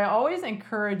relationships. So I always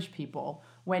encourage people,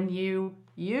 when you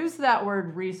use that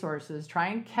word resources, try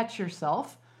and catch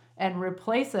yourself and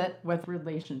replace it with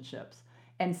relationships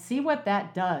and see what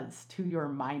that does to your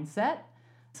mindset.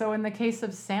 So in the case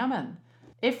of salmon,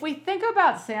 if we think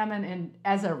about salmon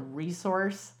as a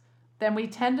resource, then we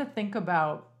tend to think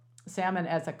about salmon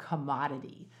as a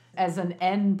commodity, as an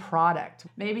end product.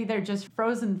 Maybe they're just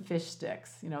frozen fish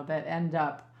sticks, that end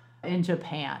up in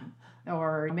Japan.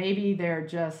 Or maybe they're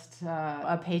just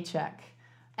a paycheck.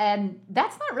 And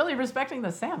that's not really respecting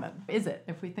the salmon, is it?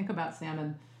 If we think about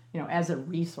salmon, as a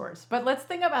resource. But let's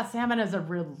think about salmon as a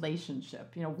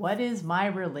relationship. What is my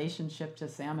relationship to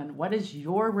salmon? What is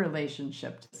your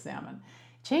relationship to salmon?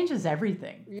 It changes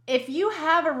everything. If you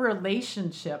have a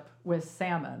relationship with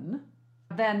salmon,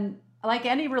 then like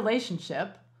any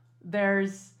relationship,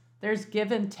 there's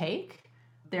give and take.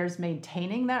 There's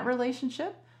maintaining that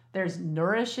relationship. There's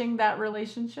nourishing that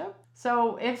relationship.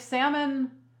 So if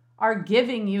salmon are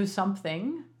giving you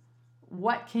something,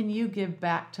 what can you give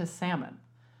back to salmon?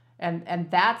 And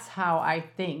that's how I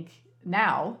think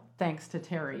now, thanks to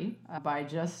Terry, by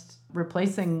just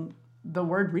replacing the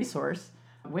word resource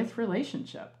with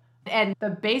relationship. And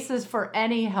the basis for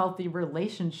any healthy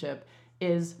relationship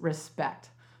is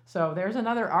respect. So there's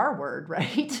another R word,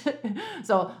 right?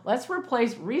 So let's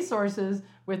replace resources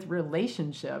with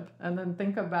relationship and then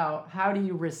think about, how do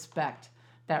you respect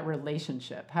that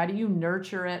relationship? How do you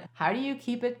nurture it? How do you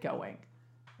keep it going?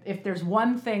 If there's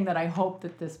one thing that I hope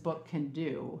that this book can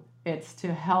do, it's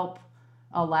to help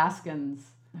Alaskans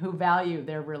who value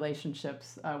their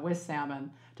relationships with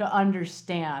salmon to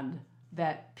understand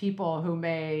that people who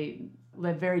may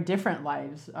live very different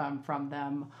lives from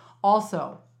them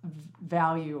also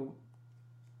value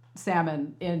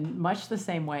salmon in much the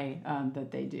same way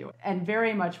that they do, and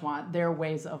very much want their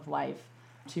ways of life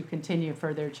to continue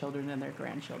for their children and their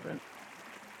grandchildren.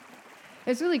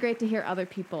 It's really great to hear other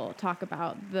people talk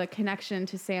about the connection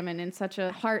to salmon in such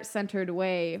a heart-centered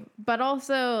way, but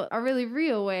also a really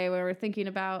real way where we're thinking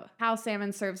about how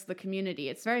salmon serves the community.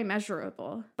 It's very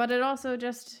measurable, but it also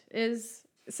just is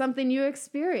something you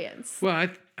experience. Well,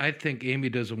 I think Amy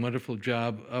does a wonderful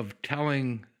job of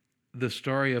telling the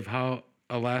story of how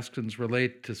Alaskans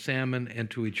relate to salmon and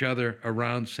to each other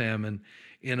around salmon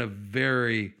in a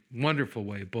very wonderful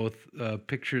way, both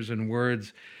pictures and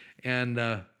words. And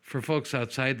for folks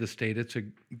outside the state, it's a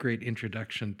great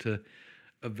introduction to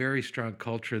a very strong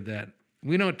culture that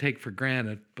we don't take for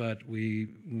granted, but we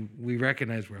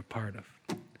recognize we're a part of.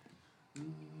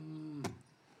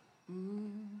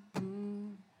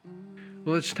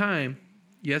 Well, it's time.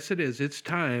 Yes, it is. It's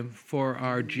time for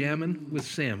our Jammin' with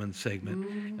Salmon segment.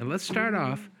 And let's start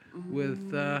off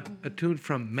with a tune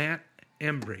from Matt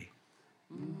Embry.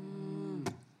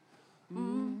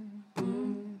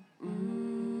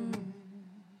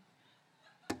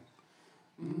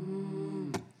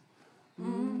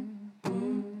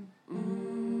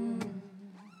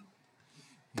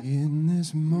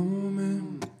 this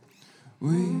moment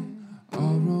we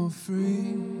are all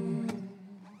free.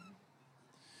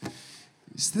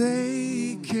 'Cause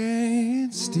they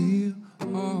can't steal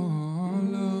our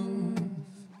love.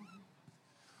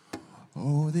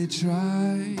 Oh, they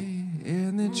try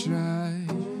and they try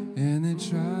and they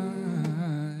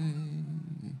try.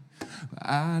 But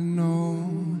I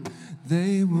know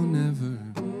they will never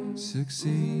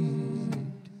succeed.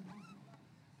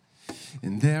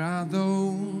 And there are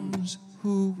those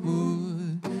who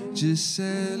would just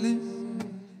sell it,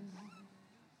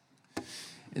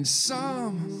 and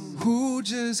some who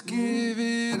just give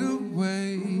it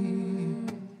away.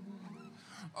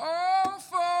 All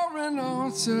for an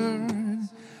altered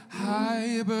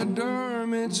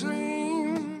hypodermic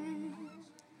dream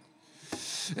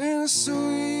and a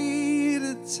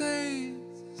sweeter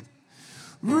taste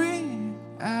reality.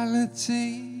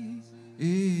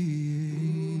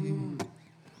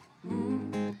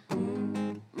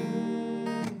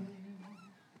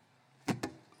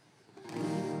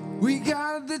 We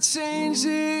got the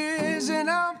changes in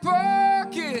our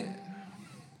pocket.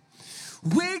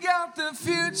 We got the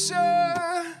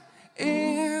future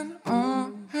in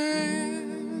our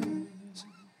hands.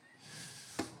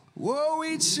 What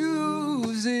we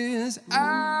choose is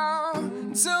out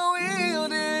to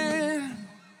wield it.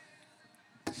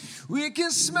 We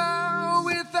can smile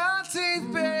with our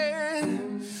teeth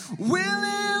bared. We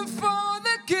live for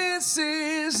the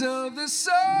kisses of the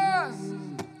sun.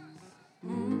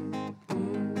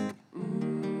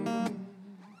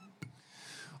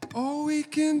 Or we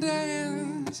can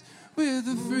dance with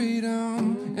the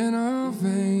freedom in our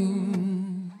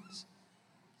veins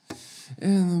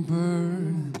and the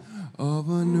birth of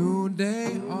a new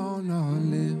day on our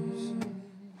lips.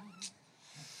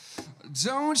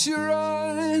 Don't you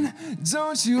run,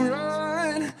 don't you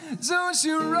run, don't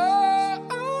you run.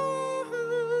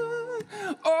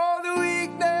 All the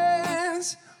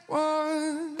weakness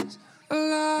was a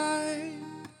lie.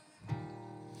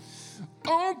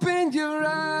 Open your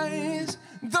eyes,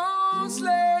 those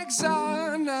legs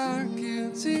are not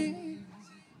guilty,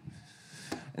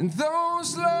 and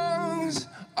those lungs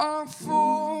are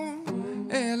full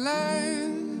at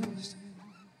last,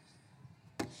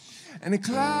 and the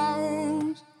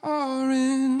clouds are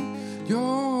in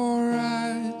your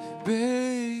eyes,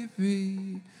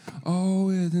 baby, all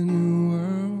with a new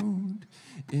world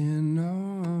in our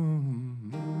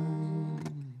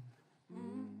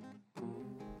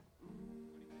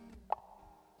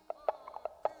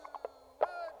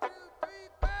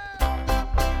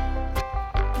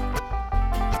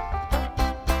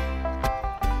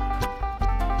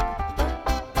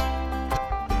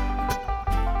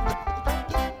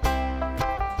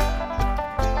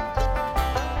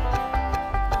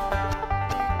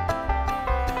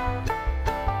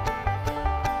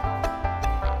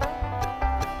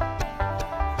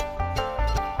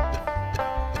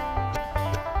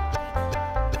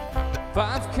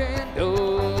Five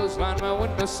candles line my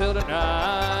windowsill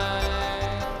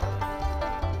tonight.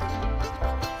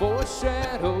 Four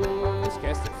shadows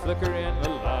cast a flicker in the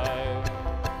light.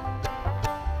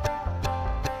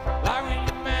 Like when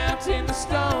you mountain the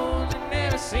stones, you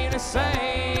never seem the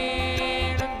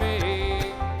same to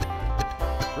me.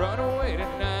 Run away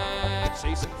tonight,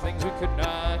 chasing things we could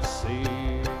not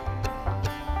see.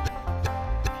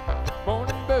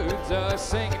 Morning birds are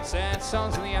singing sad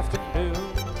songs in the afternoon.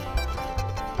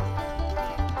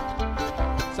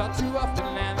 Not too often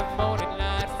and the morning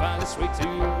light finds its way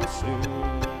too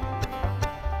soon.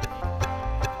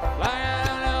 Like I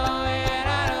don't know and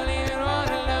I don't even want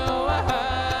to know why.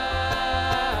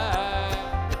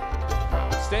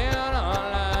 Stay out all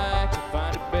night to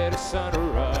find a better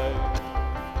sunrise.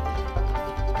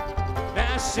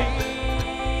 Now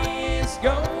she's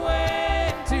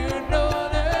going to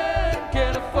Northern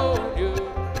California,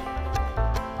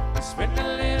 spend a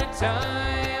little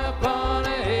time upon a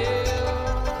hill.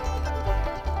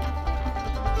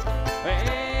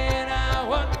 And I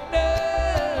wonder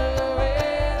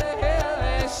where the hell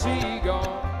has she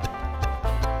gone?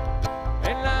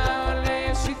 And I wonder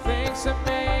if she thinks of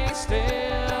me still.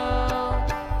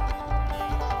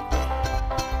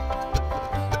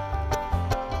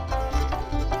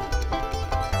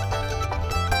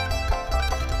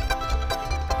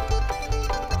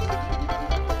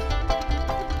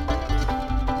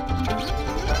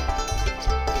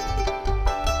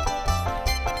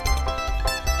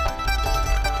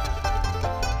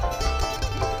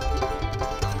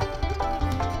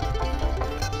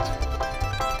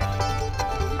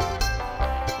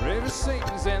 River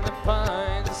sings and the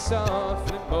pines are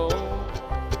softly moan.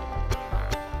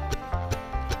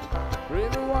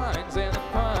 River winds and the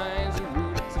pines are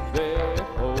rooted to their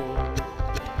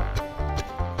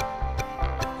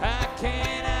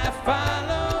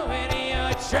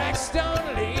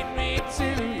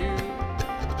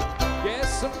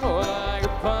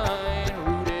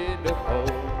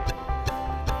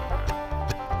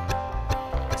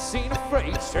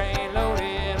Each train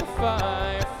loaded a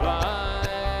firefly,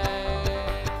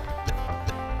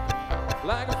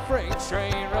 like a freight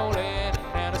train rolling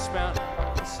down this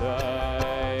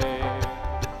mountainside.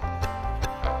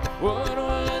 What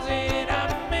was it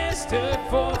I mistook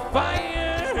for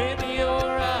fire in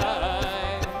your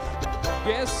eyes?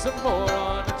 Guess some more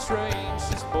on the train,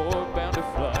 she's more bound to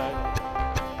fly.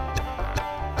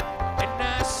 And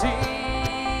I see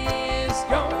it's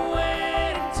going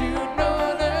to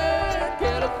Northern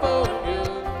California.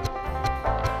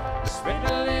 Spend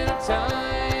a little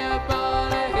time up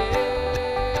on a hill,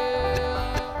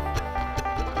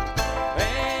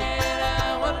 and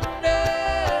I wonder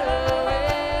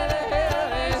where the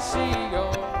hell is she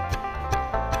gone?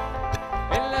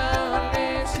 And Lord,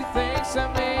 if she thinks of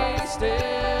me still.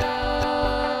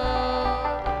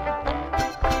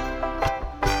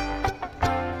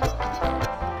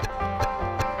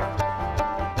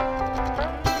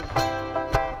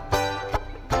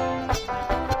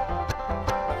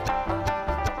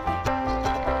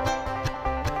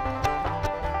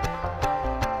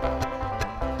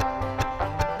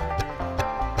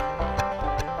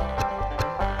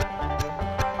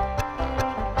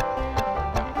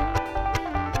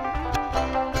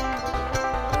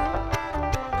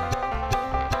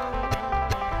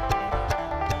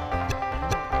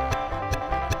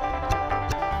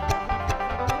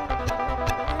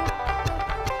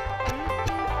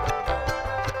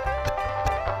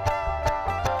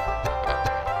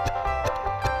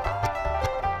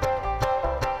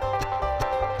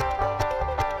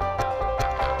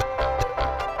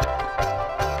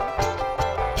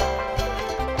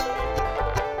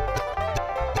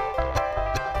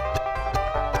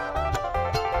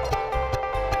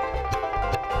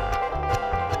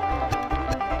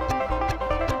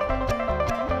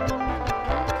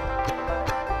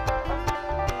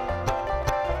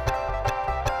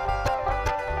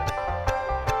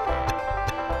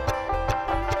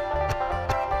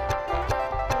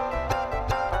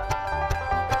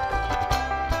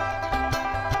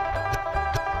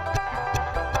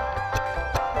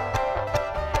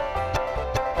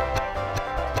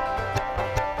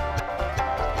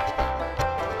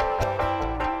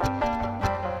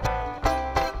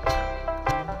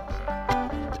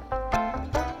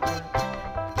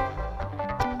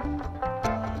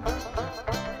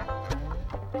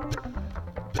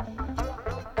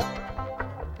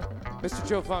 Mr.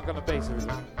 Joe Funk on the bass,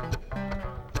 everybody.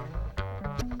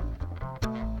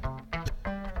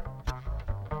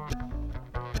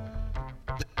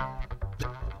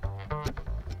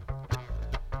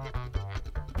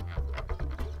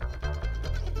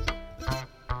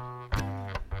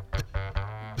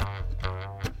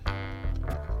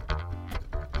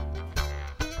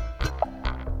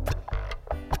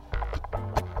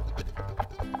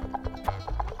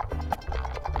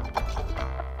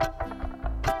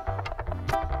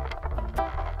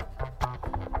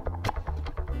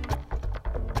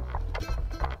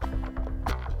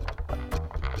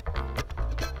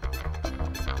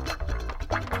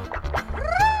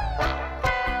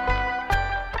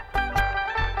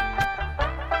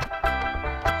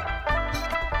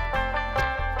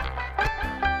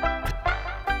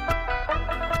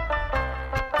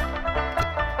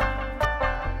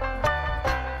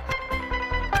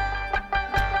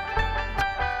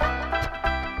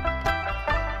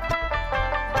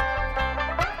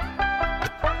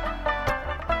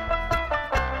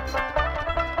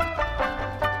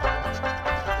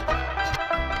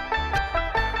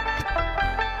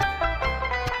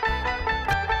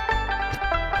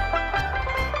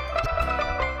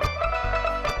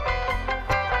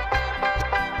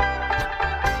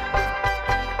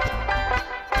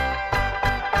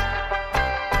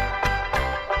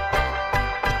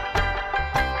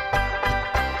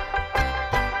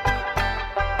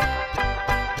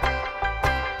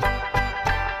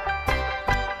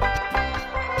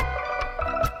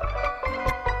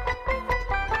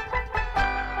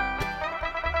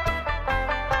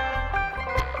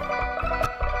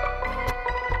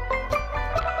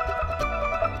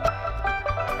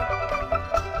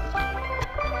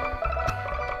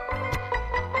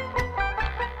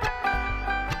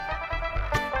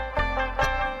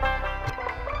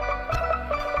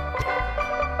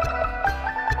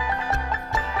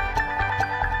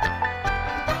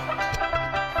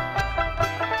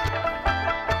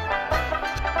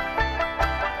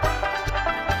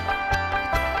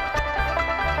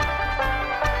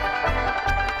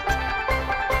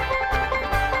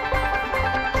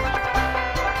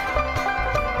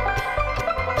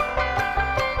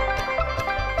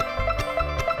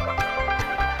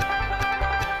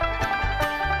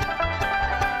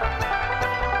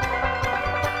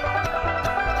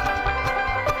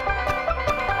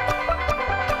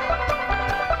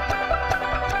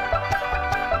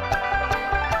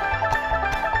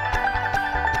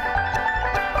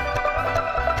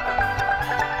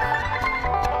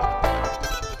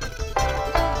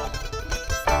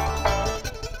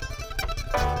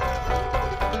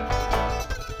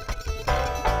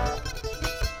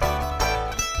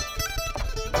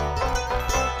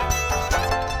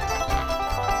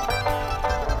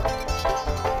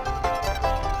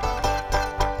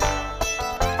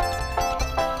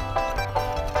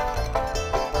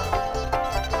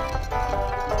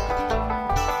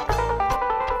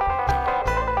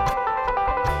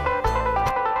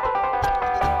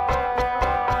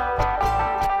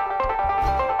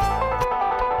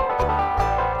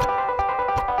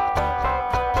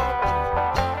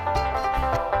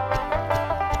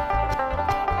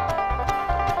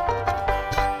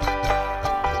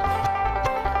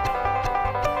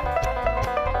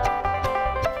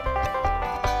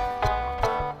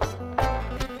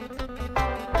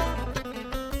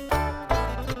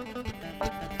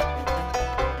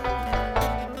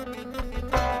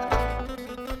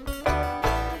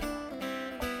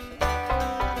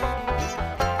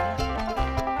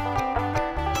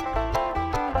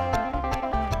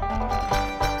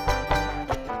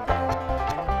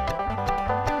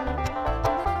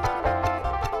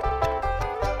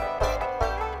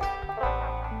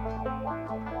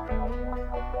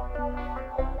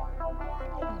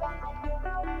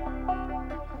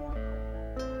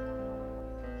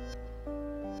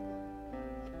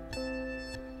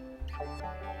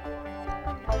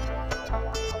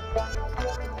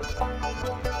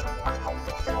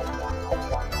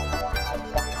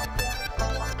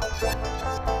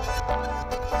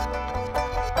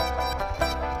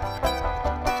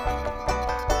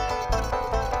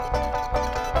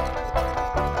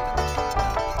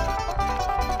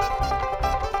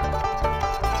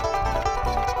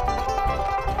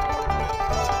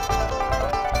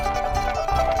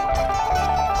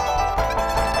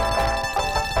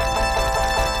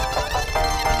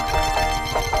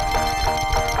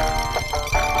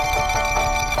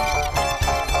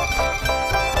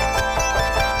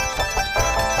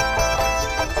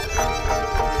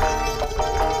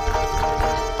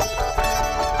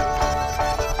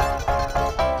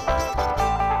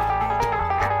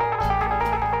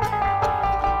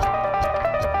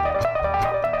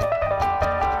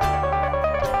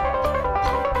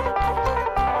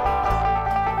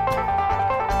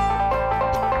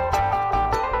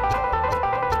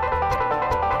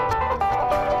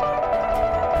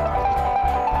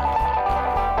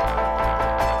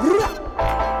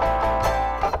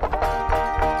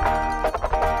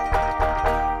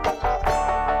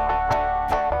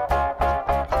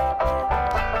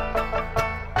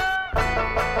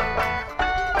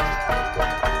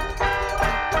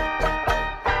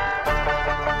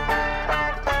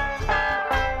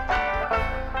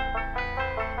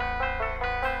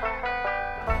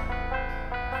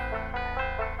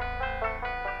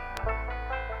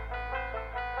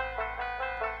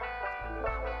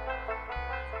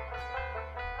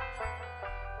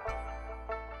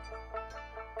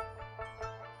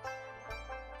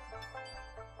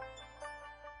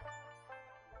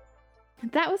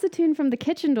 That was a tune from the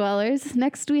Kitchen Dwellers.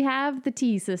 Next we have the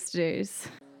Tea Sisters.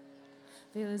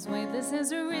 Feel as weightless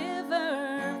as a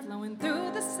river flowing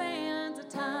through the sands of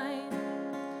time.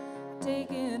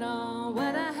 Take it all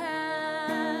what I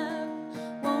have,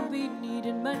 won't be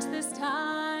needing much this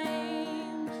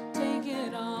time. Take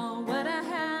it all what I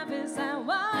have is how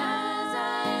I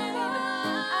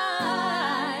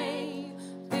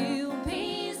feel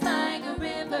peace like a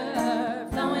river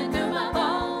flowing through my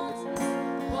bones.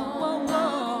 Whoa, whoa,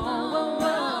 whoa,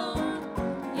 whoa.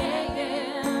 Yeah,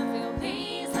 yeah. Feel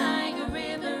peace like a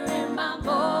river in my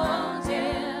bones.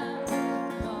 Yeah.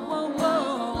 Whoa,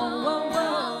 whoa, whoa,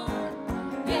 whoa.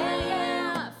 Yeah,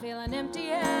 yeah. Feeling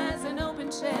empty as an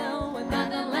open shell with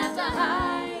nothing left to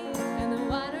hide. And the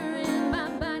water in my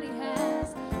body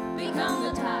has become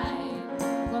the tide.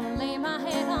 Gonna lay my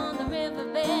head on the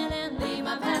riverbed and leave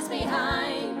my past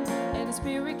behind. And the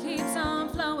spirit keeps on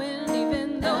flowing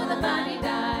even though the body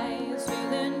dies.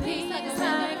 Feeling peace like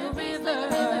a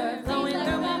river flowing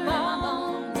through my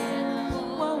bones.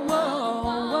 Whoa, whoa,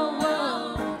 whoa,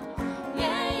 whoa.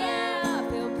 Yeah, yeah. I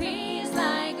feel peace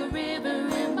like a river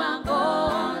in my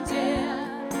bones.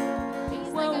 Yeah.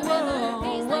 Whoa, whoa, whoa,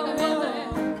 whoa.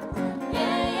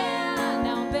 Yeah, yeah.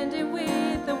 Now I'm bending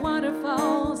with the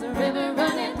waterfalls, a river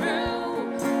running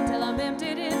through till I'm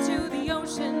emptied into the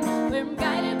ocean where I'm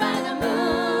guided by the moon.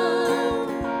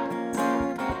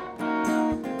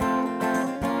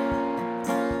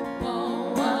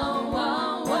 Whoa, whoa,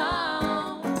 whoa, whoa.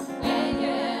 Yeah,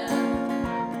 yeah.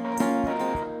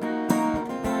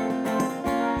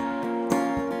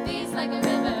 Peace like a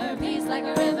river, peace like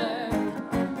a river.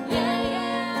 Yeah,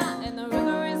 yeah. And the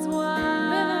river is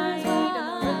wide,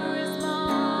 and the river is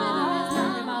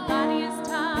long, and my body is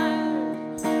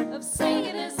tired of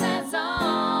singing this sad song.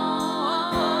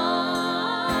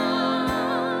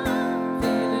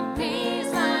 Feeling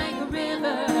peace like a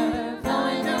river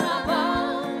flowing through my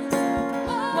bones.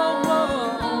 Whoa, whoa,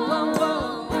 whoa, whoa.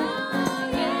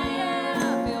 Yeah, yeah. I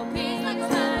feel peace like a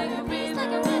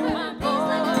river in my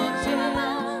bones. Yeah.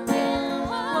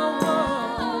 Whoa, whoa,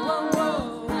 whoa, whoa.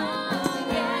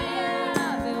 Yeah, yeah. I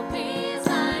feel peace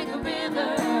like a river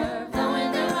flowing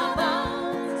through my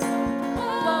bones.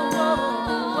 Whoa, whoa,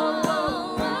 whoa, whoa.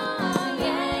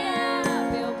 Yeah, yeah. I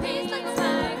feel peace like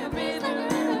a river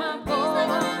in my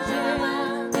bones. Yeah.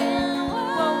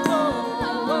 Whoa, whoa,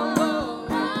 whoa, whoa.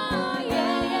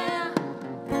 Yeah, yeah.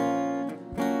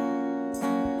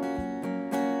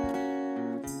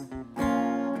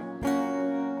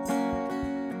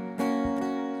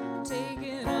 Take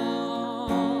it all.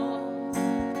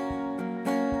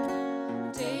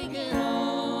 Take it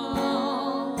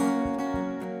all.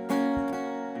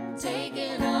 Take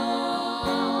it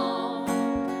all.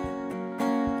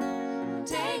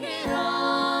 Take it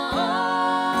all.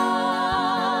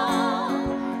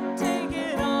 Take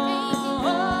it all.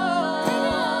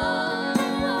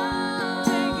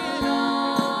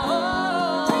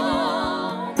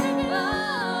 Take it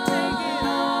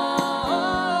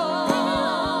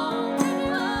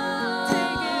all.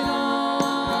 Take it all.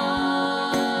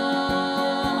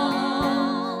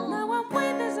 Now I'm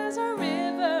witness as a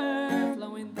river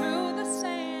flowing through the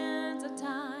sands of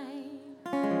time.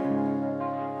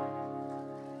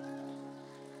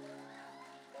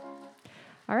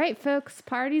 All right, folks,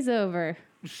 party's over.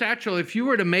 Satchel, if you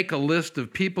were to make a list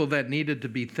of people that needed to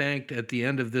be thanked at the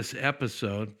end of this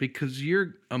episode, because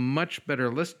you're a much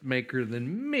better list maker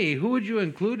than me, who would you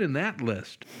include in that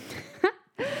list?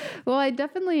 Well, I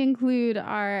definitely include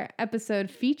our episode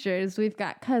features. We've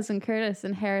got Cousin Curtis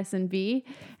and Harrison B.,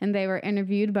 and they were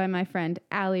interviewed by my friend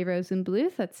Allie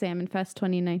Rosenbluth at Salmon Fest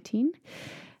 2019.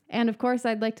 And of course,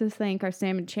 I'd like to thank our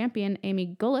salmon champion,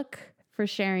 Amy Gulick, for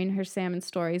sharing her salmon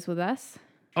stories with us.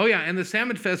 Oh, yeah, and the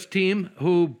Salmon Fest team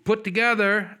who put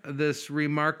together this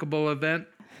remarkable event.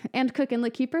 And Cook and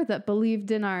Lickkeeper that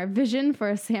believed in our vision for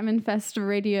a Salmon Fest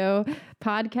radio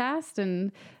podcast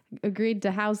and agreed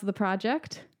to house the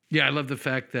project. Yeah, I love the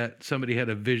fact that somebody had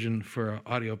a vision for an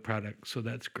audio product, so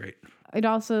that's great. I'd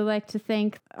also like to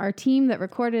thank our team that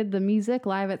recorded the music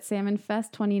live at Salmon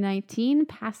Fest 2019,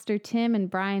 Pastor Tim and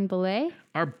Brian Belay.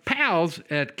 Our pals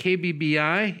at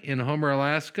KBBI in Homer,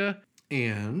 Alaska.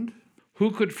 And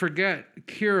who could forget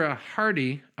Kira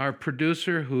Hardy, our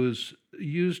producer, who's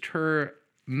used her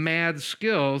mad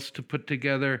skills to put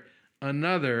together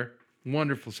another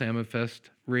wonderful Salmon Fest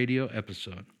radio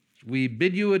episode. We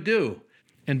bid you adieu.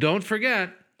 And don't forget,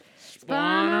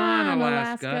 spawn on,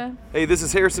 Alaska. Hey, this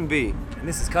is Harrison B. And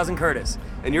this is Cousin Curtis.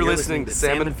 And you're listening to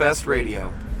Salmon Fest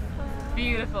Radio.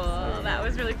 Beautiful. That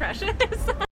was really precious.